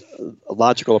Andy's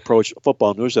Logical Approach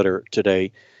football newsletter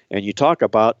today, and you talk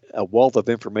about a wealth of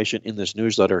information in this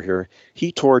newsletter here.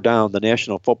 He tore down the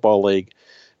National Football League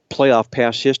playoff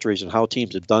past histories and how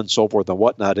teams have done, so forth and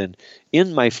whatnot. And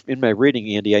in my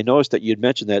reading, Andy, I noticed that you'd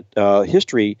mentioned that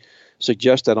history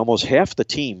suggests that almost half the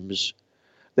teams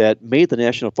that made the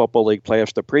National Football League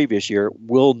playoffs the previous year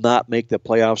will not make the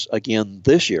playoffs again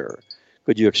this year.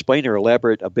 Could you explain or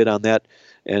elaborate a bit on that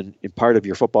and in part of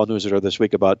your football newsletter this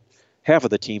week about half of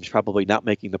the teams probably not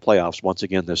making the playoffs once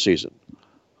again this season?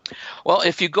 Well,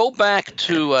 if you go back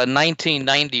to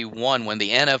 1991 when the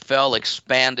NFL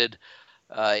expanded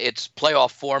its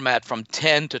playoff format from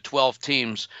 10 to 12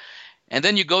 teams, and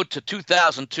then you go to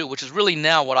 2002, which is really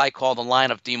now what I call the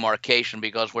line of demarcation,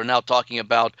 because we're now talking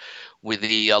about with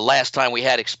the last time we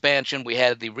had expansion, we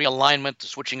had the realignment, the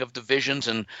switching of divisions,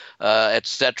 and et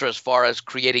cetera, as far as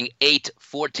creating 8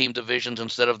 4-team divisions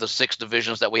instead of the 6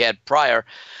 divisions that we had prior.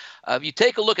 If you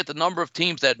take a look at the number of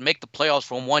teams that make the playoffs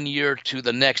from one year to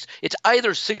the next, it's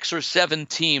either 6 or 7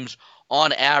 teams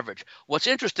on average. What's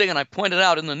interesting, and I pointed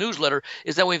out in the newsletter,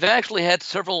 is that we've actually had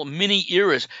several mini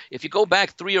eras. If you go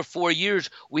back 3 or 4 years,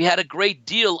 we had a great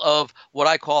deal of what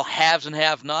I call haves and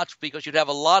have-nots, because you'd have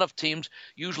a lot of teams,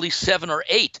 usually 7 or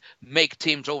 8, make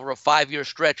teams over a 5-year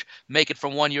stretch, make it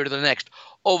from one year to the next.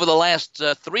 Over the last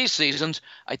 3 seasons,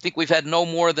 I think we've had no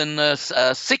more than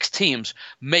 6 teams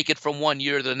make it from one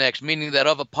year to the next, meaning that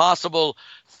of a possible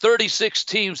 36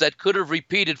 teams that could have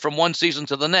repeated from one season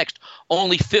to the next,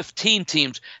 only 15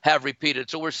 teams have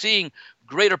repeated. So we're seeing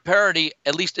greater parity,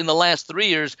 at least in the last 3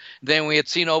 years, than we had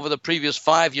seen over the previous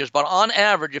 5 years. But on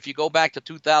average, if you go back to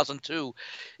 2002,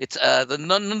 it's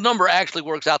the number actually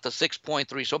works out to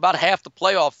 6.3. So about half the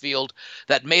playoff field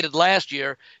that made it last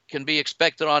year can be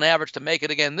expected on average to make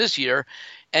it again this year.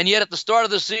 And yet at the start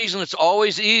of the season, it's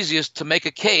always easiest to make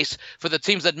a case for the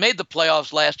teams that made the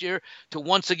playoffs last year to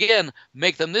once again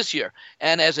make them this year.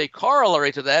 And as a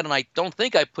corollary to that, and I don't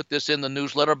think I put this in the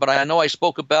newsletter, but I know I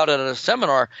spoke about it at a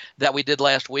seminar that we did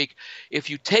last week, if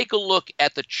you take a look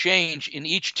at the change in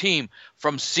each team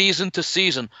from season to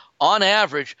season, on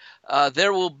average,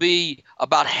 there will be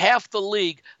about half the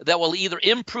league that will either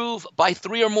improve by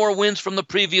 3 or more wins from the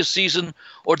previous season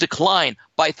or decline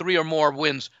by 3 or more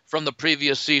wins from the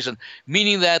previous season,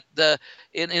 meaning that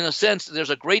in a sense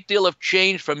there's a great deal of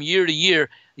change from year to year.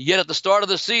 Yet at the start of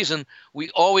the season, we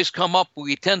tend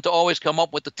to always come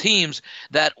up with the teams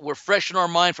that were fresh in our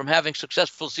mind from having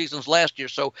successful seasons last year.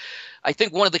 So I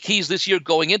think one of the keys this year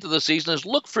going into the season is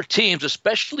look for teams,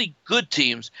 especially good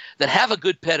teams, that have a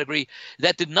good pedigree,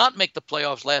 that did not make the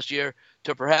playoffs last year,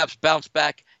 to perhaps bounce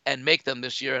back and make them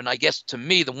this year. And I guess to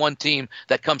me, the one team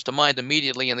that comes to mind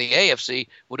immediately in the AFC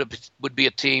would be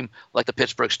a team like the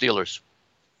Pittsburgh Steelers.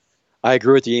 I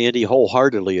agree with you, Andy,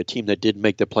 wholeheartedly. A team that did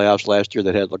make the playoffs last year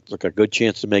that had looked like a good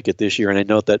chance to make it this year. And I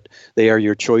note that they are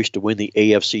your choice to win the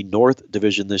AFC North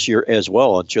division this year as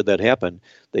well. And should that happen,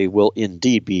 they will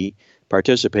indeed be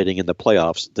participating in the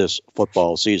playoffs this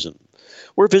football season.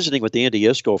 We're visiting with Andy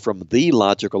Iskoe from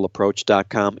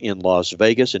TheLogicalApproach.com in Las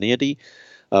Vegas. And Andy,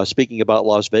 speaking about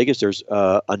Las Vegas, there's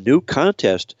a new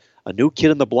contest, a new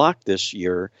kid on the block this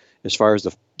year as far as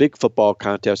the big football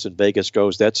contest in Vegas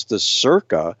goes. That's the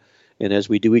Circa. And as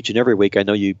we do each and every week, I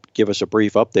know you give us a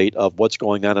brief update of what's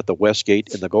going on at the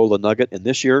Westgate and the Golden Nugget. And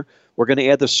this year, we're going to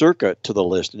add the Circa to the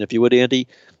list. And if you would, Andy,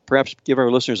 perhaps give our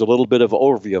listeners a little bit of an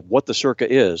overview of what the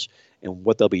Circa is and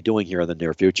what they'll be doing here in the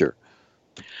near future.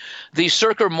 The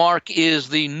Circa, Mark, is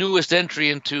the newest entry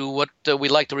into what we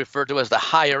like to refer to as the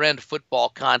higher-end football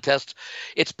contest.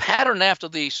 It's patterned after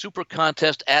the Super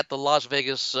Contest at the Las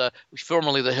Vegas,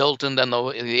 formerly the Hilton, then the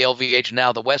LVH,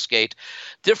 now the Westgate.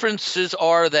 Differences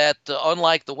are that,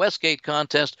 unlike the Westgate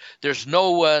contest, there's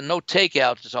no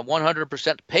takeout. It's a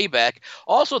 100% payback.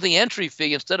 Also, the entry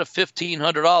fee, instead of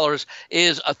 $1,500,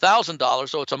 is $1,000,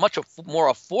 so it's a much more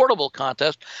affordable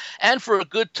contest. And for a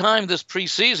good time this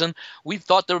preseason, we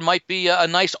thought there might be a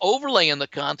nice overlay in the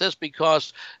contest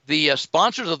because the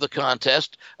sponsors of the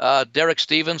contest, Derek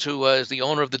Stevens, who is the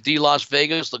owner of the D Las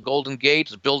Vegas, the Golden Gate,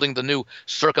 is building the new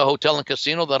Circa Hotel and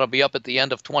Casino that'll be up at the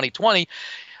end of 2020,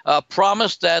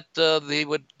 promised that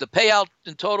the payout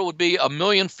in total would be $1.5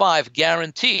 million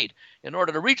guaranteed. In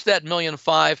order to reach that 1.5 million,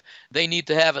 they need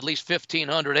to have at least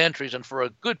 1,500 entries. And for a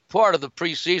good part of the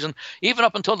preseason, even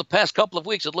up until the past couple of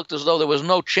weeks, it looked as though there was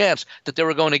no chance that they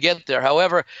were going to get there.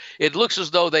 However, it looks as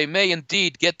though they may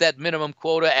indeed get that minimum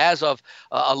quota. As of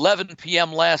 11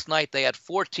 p.m. last night, they had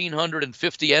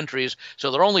 1,450 entries,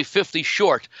 so they're only 50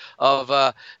 short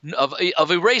of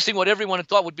erasing what everyone had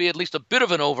thought would be at least a bit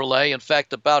of an overlay. In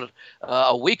fact, about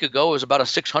a week ago, it was about a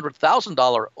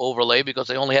 $600,000 overlay because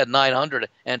they only had 900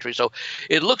 entries. So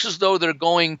it looks as though they're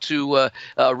going to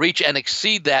reach and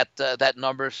exceed that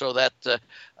number, so that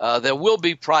there will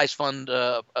be prize fund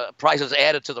prizes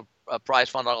added to the prize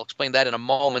fund. I'll explain that in a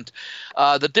moment.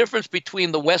 The difference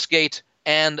between the Westgate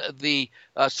and the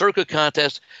Circa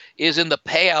contest is in the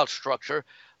payout structure.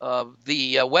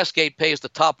 The Westgate pays the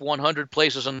top 100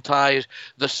 places and ties.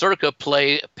 The Circa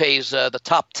pays the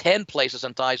top 10 places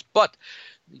and ties. But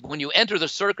when you enter the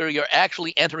Circa, you're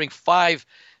actually entering 5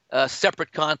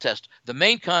 separate contests. The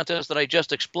main contest that I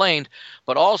just explained,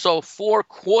 but also 4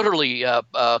 quarterly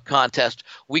contests,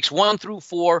 weeks 1 through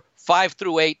 4, 5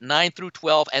 through 8, 9 through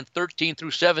 12, and 13 through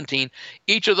 17.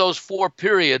 Each of those 4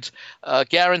 periods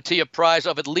guarantee a prize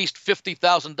of at least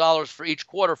 $50,000 for each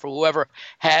quarter for whoever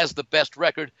has the best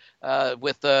record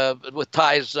with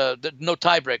ties, no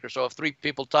tiebreaker. So if 3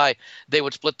 people tie, they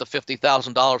would split the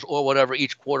 $50,000 or whatever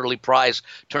each quarterly prize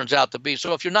turns out to be.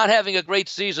 So if you're not having a great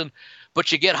season,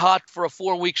 but you get hot for a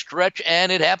 4-week stretch,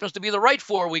 and it happens to be the right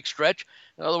 4-week stretch.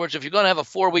 In other words, if you're going to have a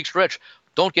 4-week stretch,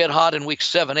 don't get hot in weeks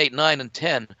 7, 8, 9, and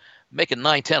 10. Make it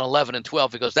 9, 10, 11, and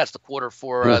 12 because that's the quarter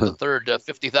for the third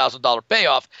 $50,000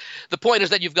 payoff. The point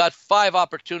is that you've got 5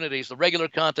 opportunities, the regular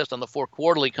contest and the 4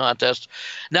 quarterly contests.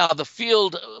 Now, the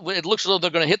field, it looks as though they're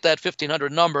going to hit that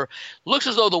 1,500 number. Looks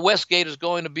as though the Westgate is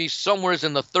going to be somewhere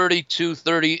in the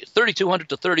 3,200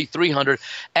 to 3,300.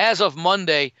 As of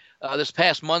Monday, this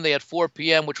past Monday at 4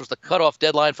 p.m., which was the cutoff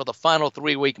deadline for the final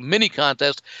 3-week mini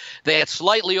contest, they had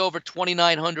slightly over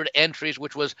 2,900 entries,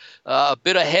 which was a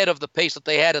bit ahead of the pace that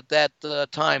they had at that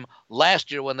time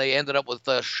last year when they ended up with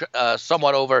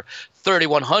somewhat over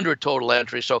 3,100 total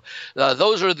entries. So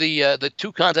those are the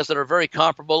 2 contests that are very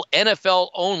comparable. NFL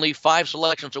only 5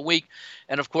 selections a week.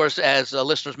 And, of course, as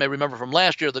listeners may remember from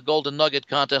last year, the Golden Nugget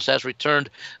contest has returned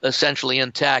essentially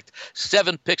intact.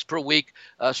 7 picks per week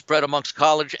spread amongst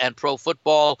college and pro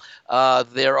football.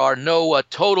 There are no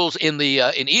totals in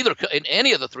any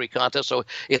of the 3 contests, so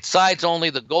it's sides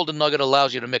only. The Golden Nugget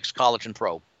allows you to mix college and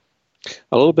pro.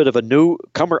 A little bit of a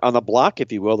newcomer on the block,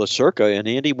 if you will, the Circa. And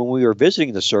Andy, when we were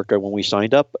visiting the Circa, when we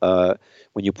signed up,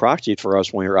 when you proxied for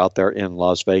us when we were out there in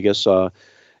Las Vegas,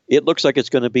 it looks like it's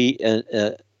going to be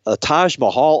a Taj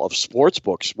Mahal of sports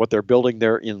books, what they're building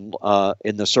there in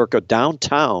the Circa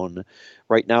downtown.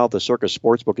 Right now, the Circa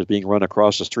Sportsbook is being run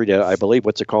across the street. I believe,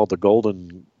 what's it called, the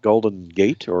Golden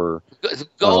Gate, or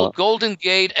Golden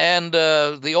Gate, and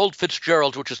the old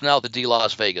Fitzgerald's, which is now the D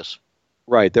Las Vegas.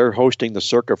 Right, they're hosting the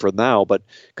Circa for now, but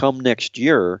come next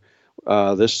year,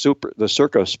 the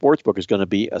Circa Sportsbook is going to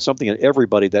be something that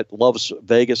everybody that loves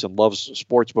Vegas and loves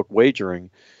sportsbook wagering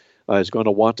is going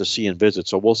to want to see and visit.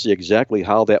 So we'll see exactly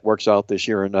how that works out this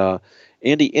year. And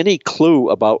Andy, any clue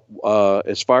about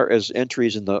as far as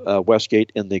entries in the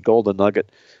Westgate and the Golden Nugget?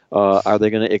 Are they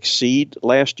going to exceed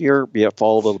last year?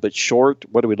 Fall a little bit short?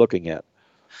 What are we looking at?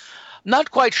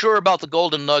 Not quite sure about the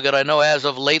Golden Nugget. I know as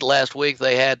of late last week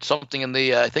they had something in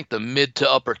the, I think, the mid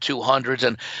to upper 200s,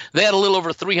 and they had a little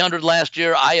over 300 last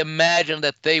year. I imagine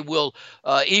that they will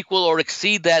equal or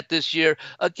exceed that this year,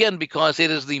 again, because it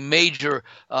is the major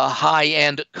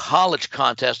high-end college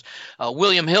contest.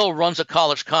 William Hill runs a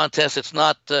college contest. It's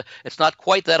not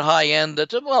quite that high-end.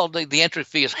 The entry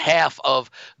fee is half of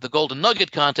the Golden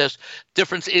Nugget contest.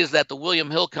 Difference is that the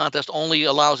William Hill contest only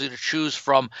allows you to choose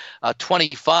from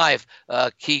 25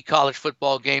 key college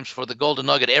football games. For the Golden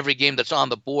Nugget, every game that's on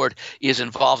the board is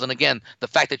involved. And again, the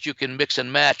fact that you can mix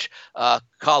and match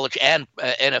college and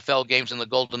NFL games in the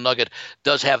Golden Nugget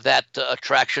does have that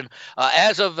attraction.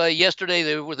 As of yesterday,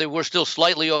 they were still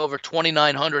slightly over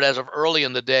 2,900 as of early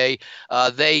in the day.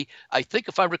 I think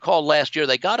if I recall last year,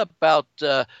 they got about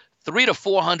 300 to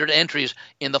 400 entries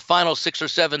in the final 6 or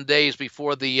 7 days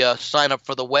before the sign up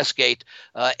for the Westgate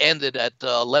ended at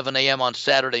 11 a.m. on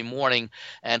Saturday morning.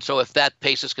 And so if that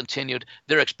pace is continued,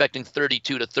 they're expecting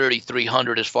 32 to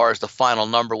 3,300 as far as the final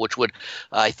number, which would,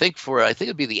 I think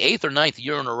it'd be the 8th or 9th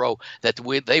year in a row that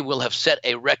they will have set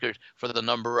a record for the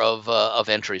number of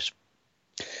entries.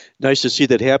 Nice to see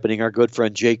that happening. Our good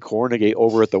friend Jay Cornegay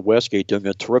over at the Westgate doing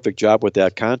a terrific job with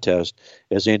that contest.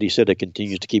 As Andy said, it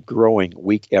continues to keep growing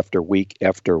week after week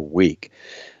after week.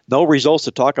 No results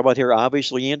to talk about here,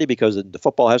 obviously, Andy, because the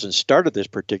football hasn't started this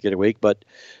particular week. But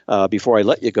before I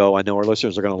let you go, I know our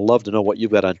listeners are going to love to know what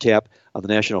you've got on tap on the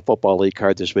National Football League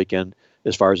card this weekend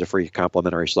as far as a free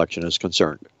complimentary selection is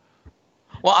concerned.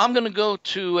 Well, I'm going to go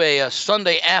to a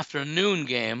Sunday afternoon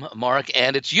game, Mark,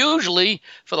 and it's usually,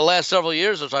 for the last several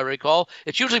years, as I recall,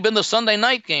 it's usually been the Sunday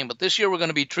night game. But this year we're going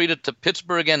to be treated to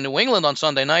Pittsburgh and New England on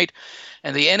Sunday night.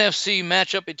 And the NFC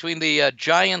matchup between the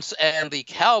Giants and the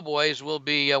Cowboys will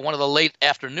be one of the late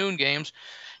afternoon games.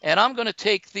 And I'm going to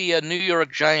take the New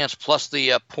York Giants plus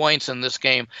the points in this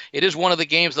game. It is one of the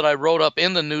games that I wrote up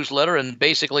in the newsletter, and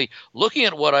basically looking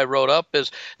at what I wrote up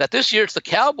is that this year it's the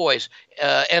Cowboys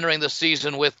entering the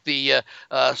season with the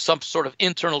some sort of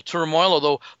internal turmoil,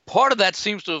 although part of that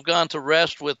seems to have gone to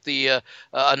rest with the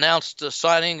announced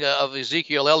signing of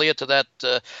Ezekiel Elliott to that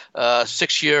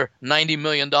 6-year, $90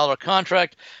 million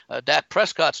contract. Dak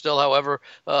Prescott still, however,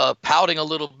 pouting a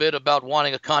little bit about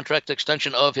wanting a contract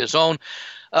extension of his own.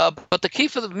 But the key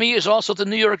for me is also the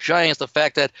New York Giants, the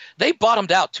fact that they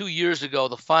bottomed out 2 years ago,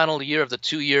 the final year of the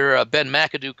 2-year Ben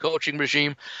McAdoo coaching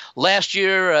regime. Last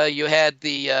year, you had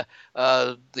the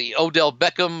Odell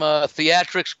Beckham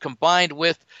theatrics combined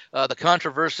with the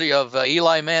controversy of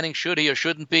Eli Manning, should he or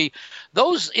shouldn't be.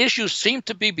 Those issues seem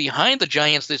to be behind the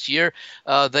Giants this year.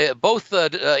 Both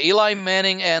Eli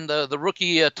Manning and the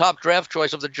rookie top draft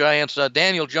choice of the Giants,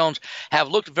 Daniel Jones, have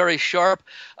looked very sharp.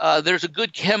 There's a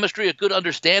good chemistry, a good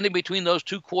understanding between those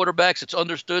two quarterbacks. It's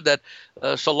understood that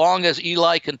so long as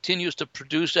Eli continues to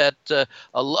produce at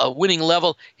a winning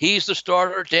level, he's the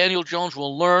starter. Daniel Jones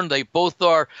will learn. They both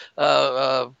are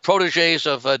proteges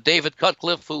of David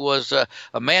Cutcliffe, who was a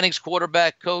Manning's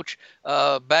quarterback coach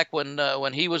back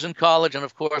when he was in college, and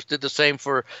of course did the same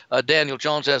for Daniel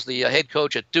Jones as the head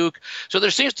coach at Duke. So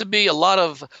there seems to be a lot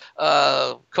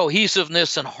of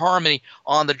cohesiveness and harmony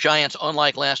on the Giants,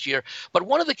 unlike last year. But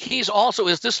one of the keys also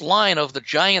is this line of the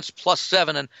Giants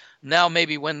 +7, and now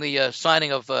maybe when the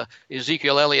signing of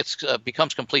Ezekiel Elliott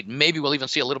becomes complete, maybe we'll even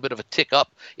see a little bit of a tick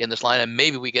up in this line, and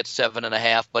maybe we get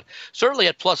 7.5. But certainly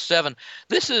at +7,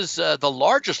 this is the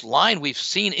largest line we've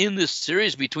seen in this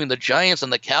series between the Giants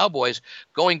and the Cowboys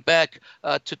going back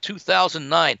to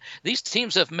 2009. These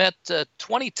teams have met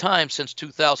 20 times since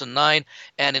 2009,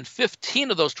 and in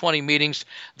 15 of those 20 meetings,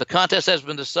 the contest has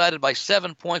been decided by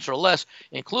 7 points or less,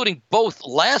 including both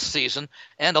last season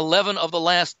and 11 of the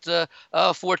last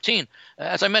 14.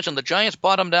 As I mentioned, the Giants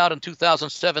bottomed out in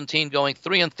 2017, going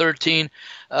 3-13.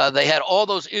 They had all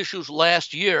those issues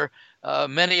last year,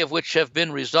 many of which have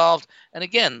been resolved. And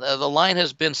again, the line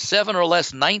has been 7 or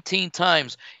less 19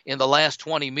 times in the last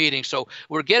 20 meetings. So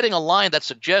we're getting a line that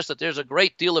suggests that there's a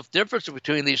great deal of difference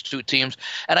between these two teams.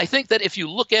 And I think that if you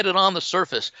look at it on the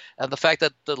surface, and the fact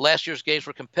that the last year's games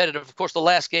were competitive, of course, the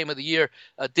last game of the year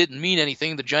didn't mean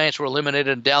anything. The Giants were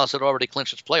eliminated, and Dallas had already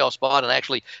clinched its playoff spot. And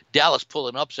actually, Dallas pulled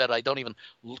an upset. I don't even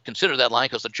consider that line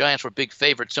because the Giants were big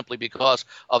favorites simply because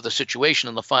of the situation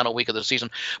in the final week of the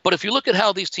season. But if you look at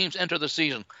how these teams enter the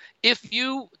season, if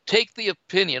you take the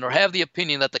opinion or have the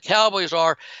opinion that the Cowboys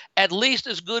are at least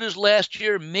as good as last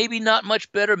year, maybe not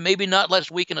much better, maybe not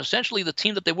less weak, and essentially the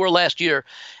team that they were last year,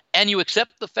 and you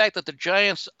accept the fact that the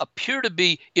Giants appear to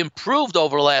be improved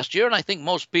over last year, and I think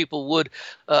most people would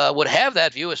have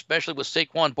that view, especially with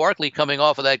Saquon Barkley coming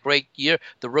off of that great year,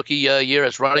 the rookie year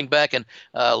as running back, and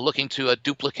looking to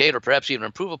duplicate or perhaps even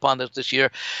improve upon this year,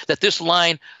 that this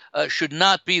line should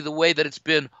not be the way that it's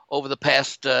been over the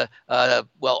past,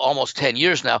 almost 10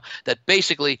 years now, that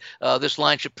basically this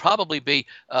line should probably be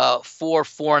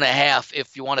 4.5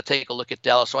 if you want to take a look at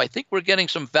Dallas. So I think we're getting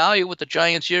some value with the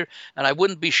Giants here, and I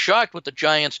wouldn't be shocked with the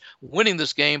Giants winning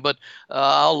this game, but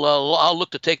I'll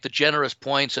look to take the generous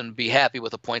points and be happy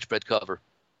with a point spread cover.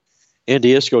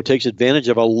 Andy Iskoe takes advantage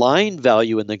of a line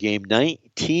value in the game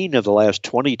 19 of the last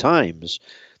 20 times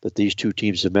that these two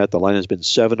teams have met. The line has been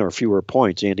 7 or fewer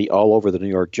points, Andy, all over the New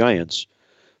York Giants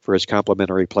for his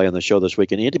complimentary play on the show this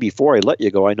week. And Andy, before I let you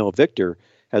go, I know Victor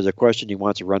has a question he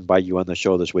wants to run by you on the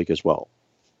show this week as well.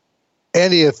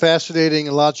 Andy, a fascinating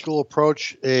and logical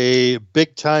approach, a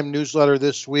big-time newsletter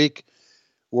this week.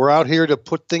 We're out here to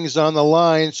put things on the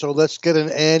line, so let's get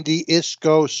an Andy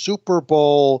Iskoe Super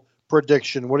Bowl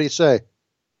prediction. What do you say?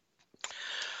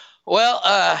 Well,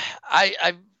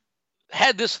 I've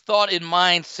had this thought in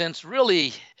mind since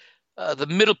really the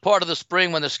middle part of the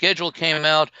spring when the schedule came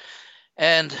out,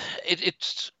 and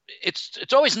it's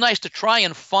always nice to try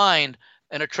and find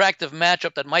an attractive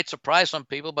matchup that might surprise some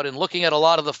people. But in looking at a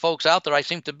lot of the folks out there, I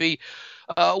seem to be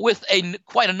with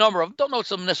quite a number of, don't know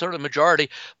some necessarily majority,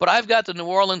 but I've got the New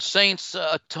Orleans Saints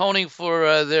atoning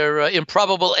for their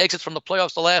improbable exits from the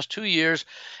playoffs the last 2 years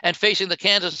and facing the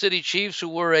Kansas City Chiefs, who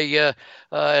were an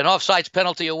offsides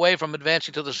penalty away from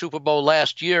advancing to the Super Bowl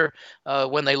last year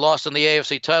when they lost in the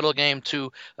AFC title game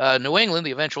to New England,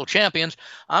 the eventual champions.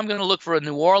 I'm going to look for a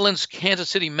New Orleans-Kansas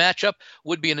City matchup.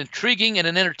 Would be an intriguing and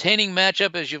an entertaining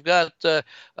matchup, as you've got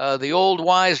the old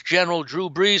wise General Drew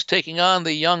Brees taking on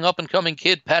the young up-and-coming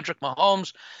kid Patrick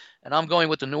Mahomes. And I'm going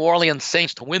with the New Orleans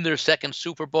Saints to win their second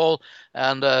Super Bowl,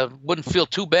 and wouldn't feel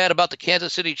too bad about the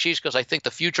Kansas City Chiefs because I think the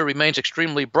future remains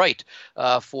extremely bright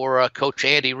for Coach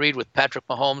Andy Reid with Patrick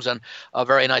Mahomes and a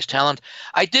very nice talent.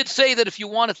 I did say that if you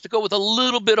wanted to go with a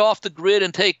little bit off the grid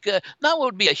and take not what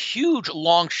would be a huge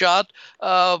long shot,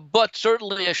 but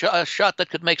certainly a shot that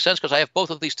could make sense because I have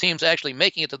both of these teams actually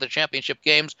making it to the championship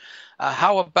games.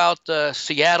 How about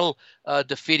Seattle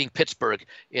defeating Pittsburgh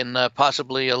in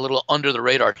possibly a little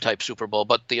under-the-radar type Super Bowl?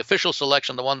 But the official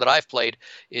selection, the one that I've played,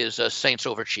 is Saints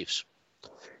over Chiefs.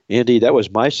 Andy, that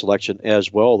was my selection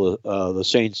as well, the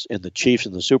Saints and the Chiefs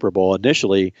in the Super Bowl.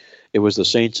 Initially, it was the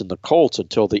Saints and the Colts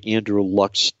until the Andrew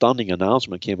Luck stunning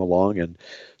announcement came along, and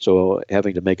so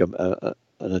having to make an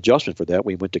adjustment for that,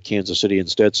 we went to Kansas City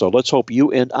instead. So let's hope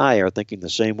you and I are thinking the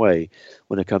same way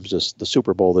when it comes to the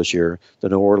Super Bowl this year, the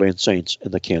New Orleans Saints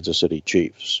and the Kansas City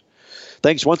Chiefs.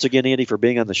 Thanks once again, Andy, for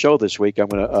being on the show this week. I'm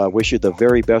going to wish you the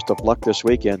very best of luck this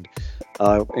week and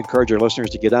encourage our listeners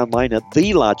to get online at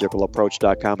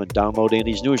thelogicalapproach.com and download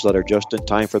Andy's newsletter just in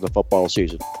time for the football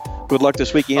season. Good luck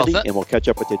this week, Andy, and we'll catch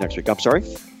up with you next week. I'm sorry?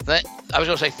 I was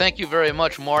going to say thank you very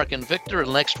much, Mark and Victor.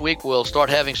 And next week we'll start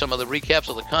having some of the recaps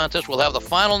of the contest. We'll have the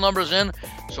final numbers in,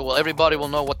 so everybody will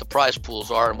know what the prize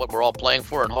pools are and what we're all playing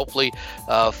for. And hopefully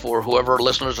for whoever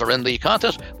listeners are in the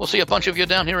contest, we'll see a bunch of you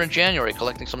down here in January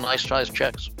collecting some nice sized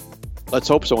checks. Let's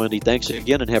hope so, Andy. Thanks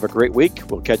again and have a great week.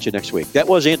 We'll catch you next week. That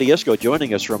was Andy Iskoe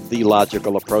joining us from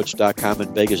thelogicalapproach.com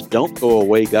in Vegas. Don't go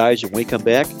away, guys. When we come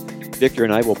back, Victor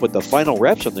and I will put the final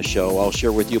wraps on the show. I'll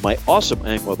share with you my awesome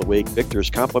angle of the week, Victor's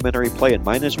complimentary play, and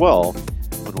mine as well,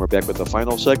 when we're back with the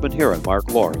final segment here on Mark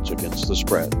Lawrence Against the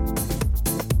Spread.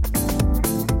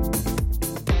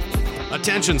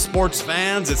 Attention sports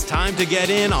fans, it's time to get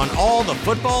in on all the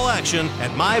football action at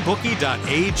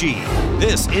mybookie.ag.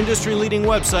 This industry-leading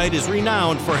website is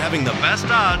renowned for having the best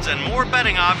odds and more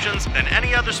betting options than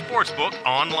any other sportsbook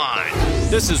online.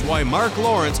 This is why Mark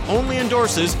Lawrence only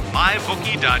endorses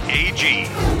mybookie.ag.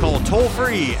 Call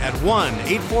toll-free at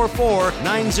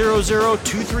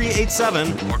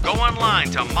 1-844-900-2387 or go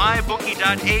online to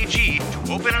mybookie.ag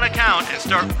to open an account and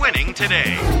start winning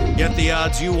today. Get the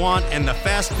odds you want and the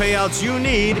fast payouts you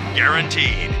need,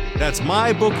 guaranteed. That's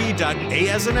mybookie.a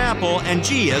as in apple and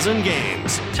G as in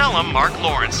games. Tell them Mark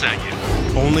Lawrence sent you.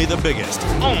 Only the biggest,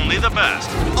 only the best,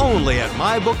 only at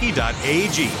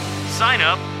mybookie.ag. Sign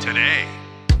up today.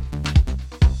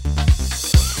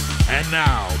 And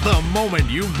now, the moment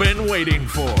you've been waiting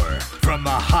for. From the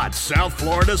hot South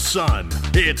Florida sun,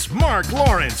 it's Mark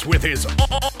Lawrence with his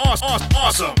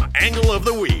awesome angle of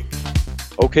the week.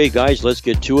 Okay, guys, let's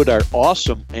get to it. Our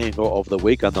awesome angle of the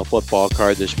week on the football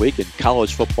card this week in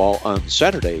college football on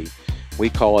Saturday. We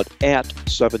call it At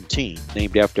 17,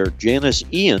 named after Janice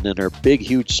Ian and her big,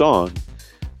 huge song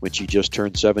when she just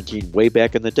turned 17 way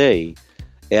back in the day.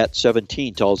 At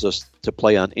 17 tells us to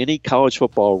play on any college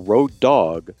football road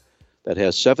dog that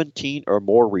has 17 or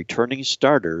more returning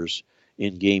starters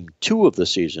in Game 2 of the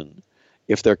season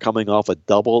if they're coming off a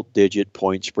double-digit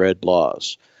point spread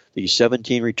loss. The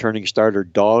 17 returning starter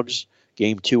dogs,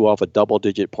 Game 2 off a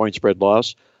double-digit point spread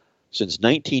loss, since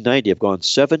 1990 have gone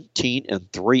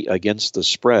 17-3 against the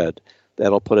spread.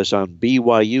 That'll put us on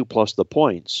BYU plus the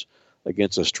points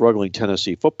against a struggling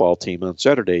Tennessee football team on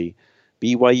Saturday.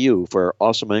 BYU for our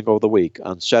awesome angle of the week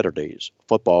on Saturday's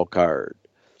football card.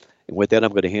 And with that,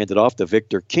 I'm going to hand it off to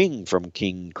Victor King from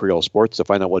King Creole Sports to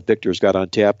find out what Victor's got on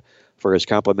tap for his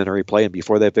complimentary play. And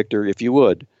before that, Victor, if you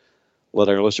would, let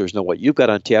our listeners know what you've got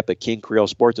on tap at King Creole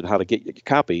Sports and how to get your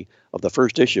copy of the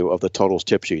first issue of the Totals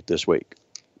Tip Sheet this week.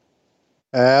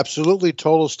 Absolutely.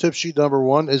 Totals Tip Sheet number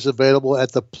 1 is available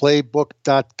at the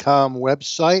playbook.com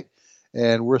website,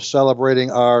 and we're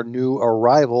celebrating our new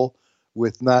arrival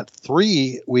with not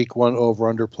 3 Week 1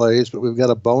 over-under plays, but we've got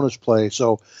a bonus play.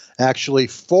 So actually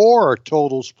 4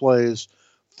 Totals plays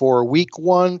for Week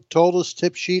 1 Totals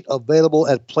Tip Sheet available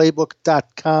at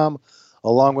playbook.com,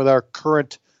 along with our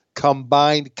current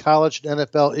combined college and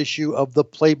NFL issue of the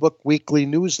Playbook Weekly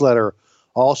newsletter,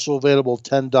 also available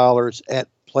 $10 at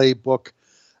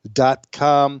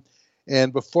playbook.com.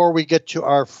 And before we get to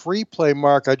our free play,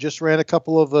 Mark, I just ran a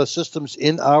couple of systems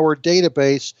in our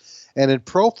database, And in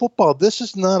pro football, this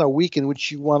is not a week in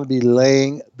which you want to be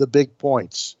laying the big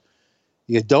points.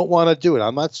 You don't want to do it.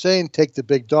 I'm not saying take the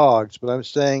big dogs, but I'm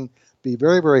saying be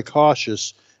very, very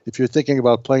cautious if you're thinking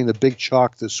about playing the big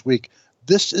chalk this week.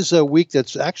 This is a week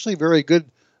that's actually very good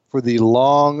for the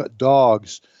long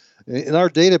dogs. In our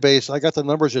database, I got the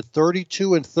numbers at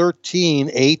 32 and 13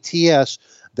 ATS.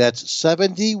 That's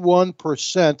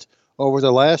 71% over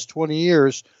the last 20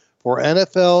 years for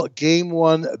NFL Game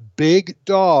 1 big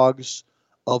dogs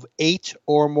of 8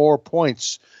 or more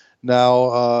points.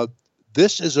 Now,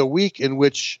 this is a week in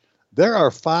which there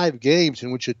are 5 games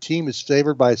in which a team is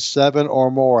favored by 7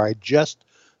 or more. I just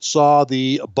saw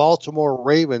the Baltimore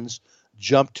Ravens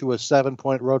jump to a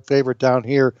 7-point road favorite down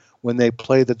here when they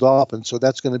play the Dolphins. So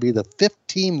that's going to be the 5th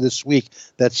team this week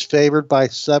that's favored by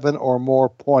 7 or more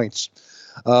points.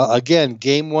 Again,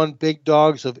 Game 1 big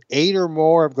dogs of 8 or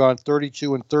more have gone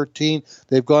 32 and 13.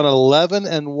 They've gone 11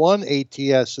 and 1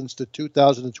 ATS since the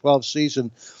 2012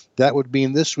 season. That would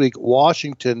mean this week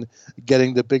Washington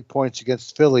getting the big points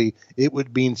against Philly. It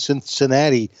would mean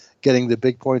Cincinnati getting the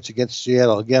big points against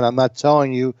Seattle. Again, I'm not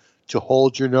telling you to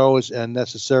hold your nose and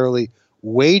necessarily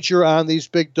wager on these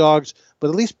big dogs, but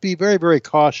at least be very, very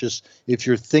cautious if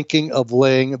you're thinking of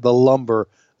laying the lumber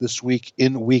this week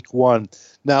in week 1.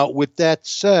 Now, with that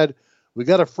said, we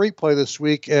got a free play this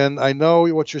week, and I know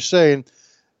what you're saying.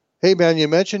 Hey, man, you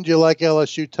mentioned you like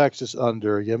LSU Texas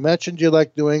under. You mentioned you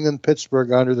like New England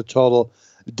Pittsburgh under the total.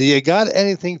 Do you got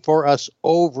anything for us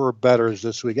over bettors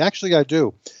this week? Actually, I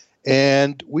do.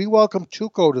 And we welcome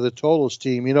Tuco to the totals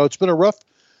team. You know, it's been a rough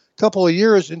couple of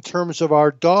years in terms of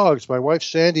our dogs. My wife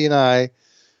Sandy and I,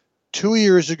 2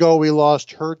 years ago, we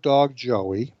lost her dog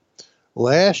Joey.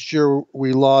 Last year,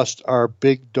 we lost our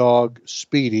big dog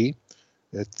Speedy.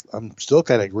 I'm still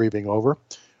kind of grieving over.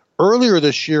 Earlier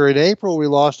this year, in April, we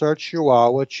lost our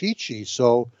Chihuahua Chi-Chi.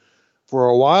 So for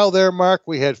a while there, Mark,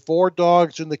 we had 4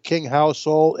 dogs in the King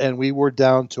household, and we were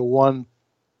down to 1.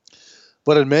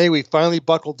 But in May, we finally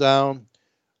buckled down.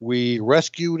 We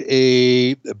rescued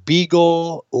a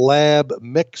Beagle Lab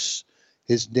mix.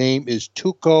 His name is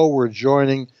Tuco.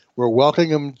 We're welcoming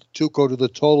him, Tuco, to the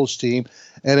Totals team.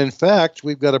 And in fact,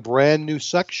 we've got a brand new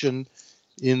section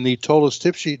in the Totals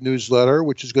Tip Sheet newsletter,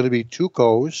 which is going to be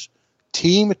Tuco's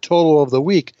Team Total of the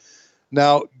Week.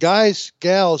 Now, guys,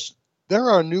 gals, there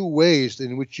are new ways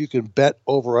in which you can bet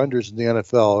over-unders in the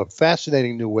NFL,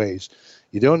 fascinating new ways.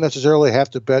 You don't necessarily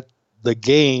have to bet the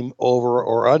game over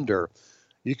or under.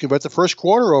 You can bet the first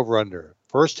quarter over-under,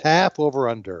 first half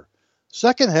over-under,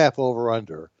 second half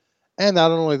over-under. And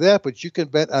not only that, but you can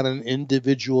bet on an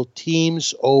individual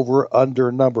team's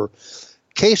over-under number.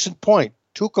 Case in point,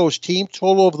 Tuco's Team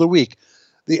Total of the Week.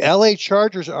 The LA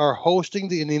Chargers are hosting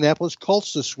the Indianapolis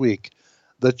Colts this week.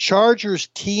 The Chargers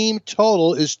team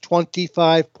total is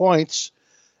 25 points.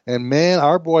 And man,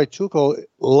 our boy Tuco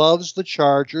loves the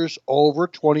Chargers over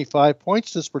 25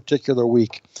 points this particular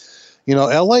week. You know,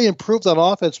 LA improved on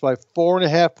offense by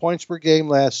 4.5 points per game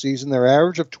last season. Their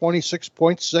average of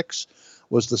 26.6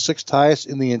 was the 6th highest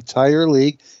in the entire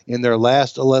league. In their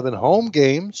last 11 home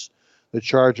games, the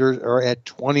Chargers are at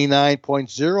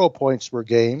 29.0 points per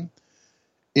game.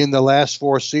 In the last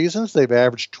 4 seasons, they've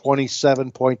averaged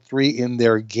 27.3 in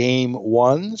their game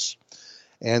ones.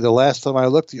 And the last time I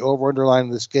looked, the over-under line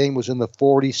in this game was in the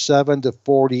 47 to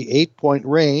 48 point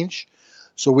range.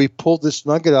 So we pulled this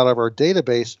nugget out of our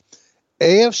database.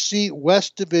 AFC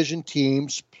West Division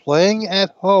teams playing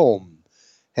at home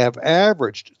have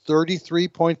averaged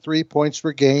 33.3 points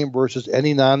per game versus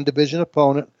any non-division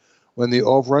opponent when the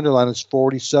over-under line is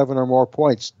 47 or more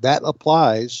points. That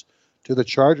applies to the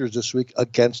Chargers this week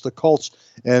against the Colts.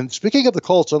 And speaking of the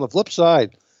Colts, on the flip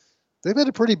side, they've had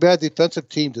a pretty bad defensive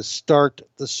team to start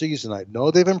the season. I know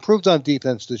they've improved on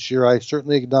defense this year. I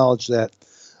certainly acknowledge that.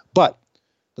 But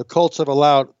the Colts have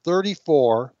allowed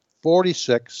 34,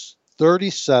 46,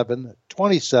 37,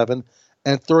 27,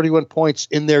 and 31 points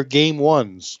in their game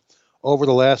ones over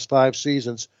the last 5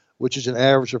 seasons, which is an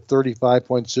average of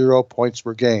 35.0 points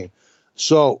per game.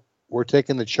 So we're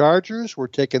taking the Chargers, we're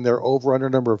taking their over-under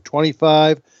number of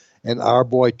 25, and our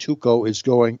boy Tuco is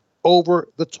going over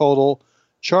the total.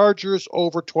 Chargers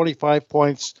over 25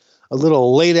 points, a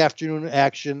little late afternoon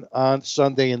action on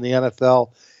Sunday in the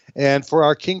NFL. And for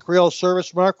our King Creole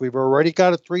service, Mark, we've already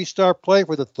got a 3-star play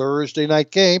for the Thursday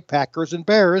night game, Packers and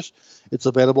Bears. It's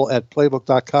available at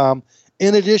playbook.com,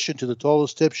 in addition to the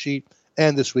Totals Tip Sheet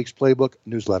and this week's Playbook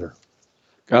newsletter.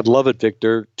 God love it,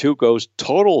 Victor. Tuco's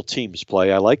total teams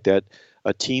play. I like that.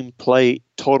 A team play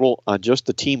total on just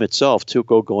the team itself.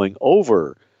 Tuco going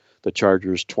over the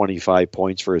Chargers 25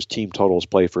 points for his team totals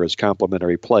play for his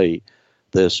complimentary play.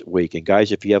 this week. And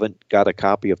guys, if you haven't got a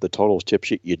copy of the Totals tip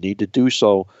sheet, you need to do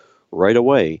so right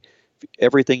away.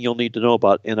 Everything you'll need to know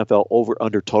about NFL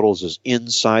over-under totals is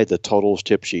inside the Totals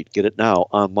tip sheet. Get it now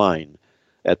online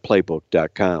at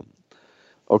playbook.com.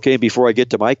 Okay, before I get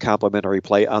to my complimentary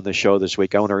play on the show this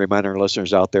week, I want to remind our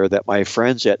listeners out there that my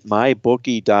friends at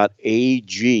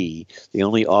mybookie.ag, the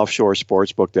only offshore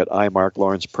sports book that I, Mark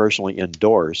Lawrence, personally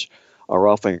endorse, are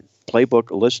offering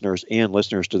Playbook listeners and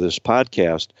listeners to this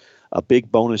podcast a big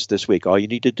bonus this week. All you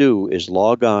need to do is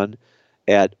log on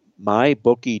at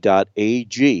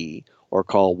mybookie.ag or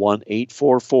call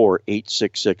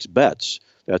 1-844-866-BETS.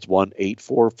 That's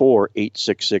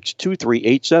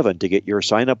 1-844-866-2387 to get your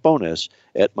sign-up bonus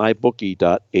at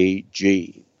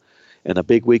mybookie.ag. And a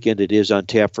big weekend it is on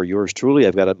tap for yours truly.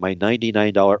 I've got my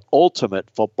 $99 Ultimate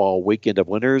Football Weekend of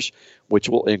Winners, which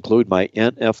will include my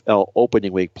NFL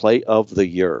Opening Week Play of the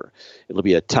Year. It'll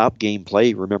be a top game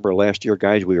play. Remember last year,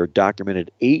 guys, we were documented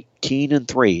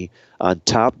 18-3 on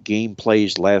top game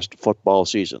plays last football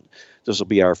season. This will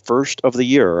be our first of the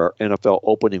year, our NFL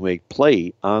Opening Week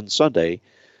Play on Sunday.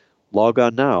 Log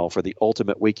on now for the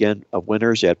Ultimate Weekend of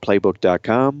Winners at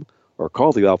playbook.com or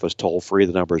call the office toll-free.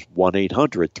 The number is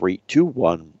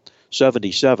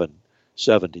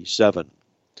 1-800-321-7777.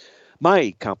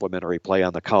 My complimentary play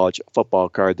on the college football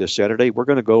card this Saturday, we're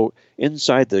going to go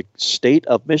inside the state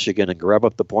of Michigan and grab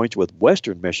up the points with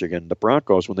Western Michigan, the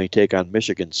Broncos, when they take on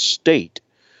Michigan State.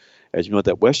 As you know,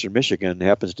 that Western Michigan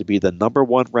happens to be the number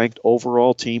one ranked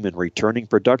overall team in returning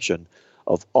production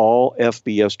of all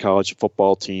FBS college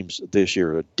football teams this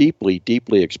year. A deeply,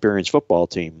 deeply experienced football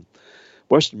team.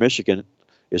 Western Michigan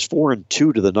is 4-2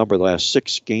 to the number the last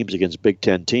 6 games against Big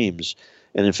Ten teams.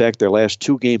 And in fact, their last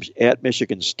 2 games at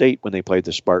Michigan State when they played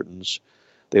the Spartans,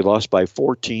 they lost by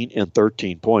 14 and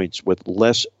 13 points with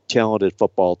less talented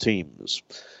football teams.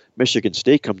 Michigan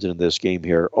State comes into this game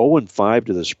here 0-5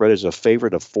 to the spread as a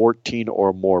favorite of 14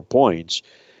 or more points,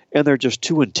 and they're just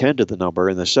 2-10 to the number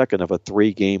in the second of a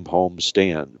 3-game home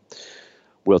stand.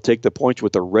 We'll take the points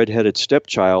with the red-headed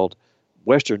stepchild,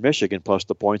 Western Michigan, plus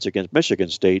the points against Michigan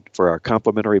State for our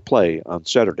complimentary play on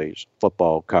Saturday's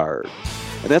football card.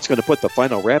 And that's going to put the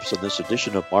final wraps on this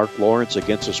edition of Mark Lawrence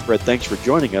Against the Spread. Thanks for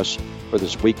joining us for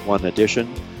this Week 1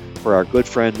 edition. For our good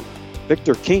friend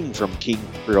Victor King from King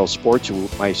Grill Sports, who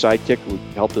my sidekick, who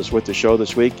helped us with the show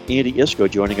this week, Andy Iskoe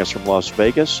joining us from Las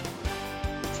Vegas,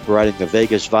 providing the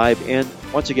Vegas vibe, and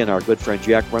once again our good friend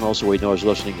Jack Reynolds, who we know is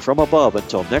listening from above.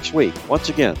 Until next week, once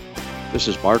again, this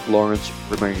is Mark Lawrence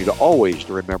reminding you to always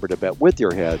remember to bet with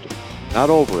your head, not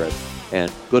over it,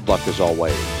 and good luck as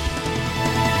always.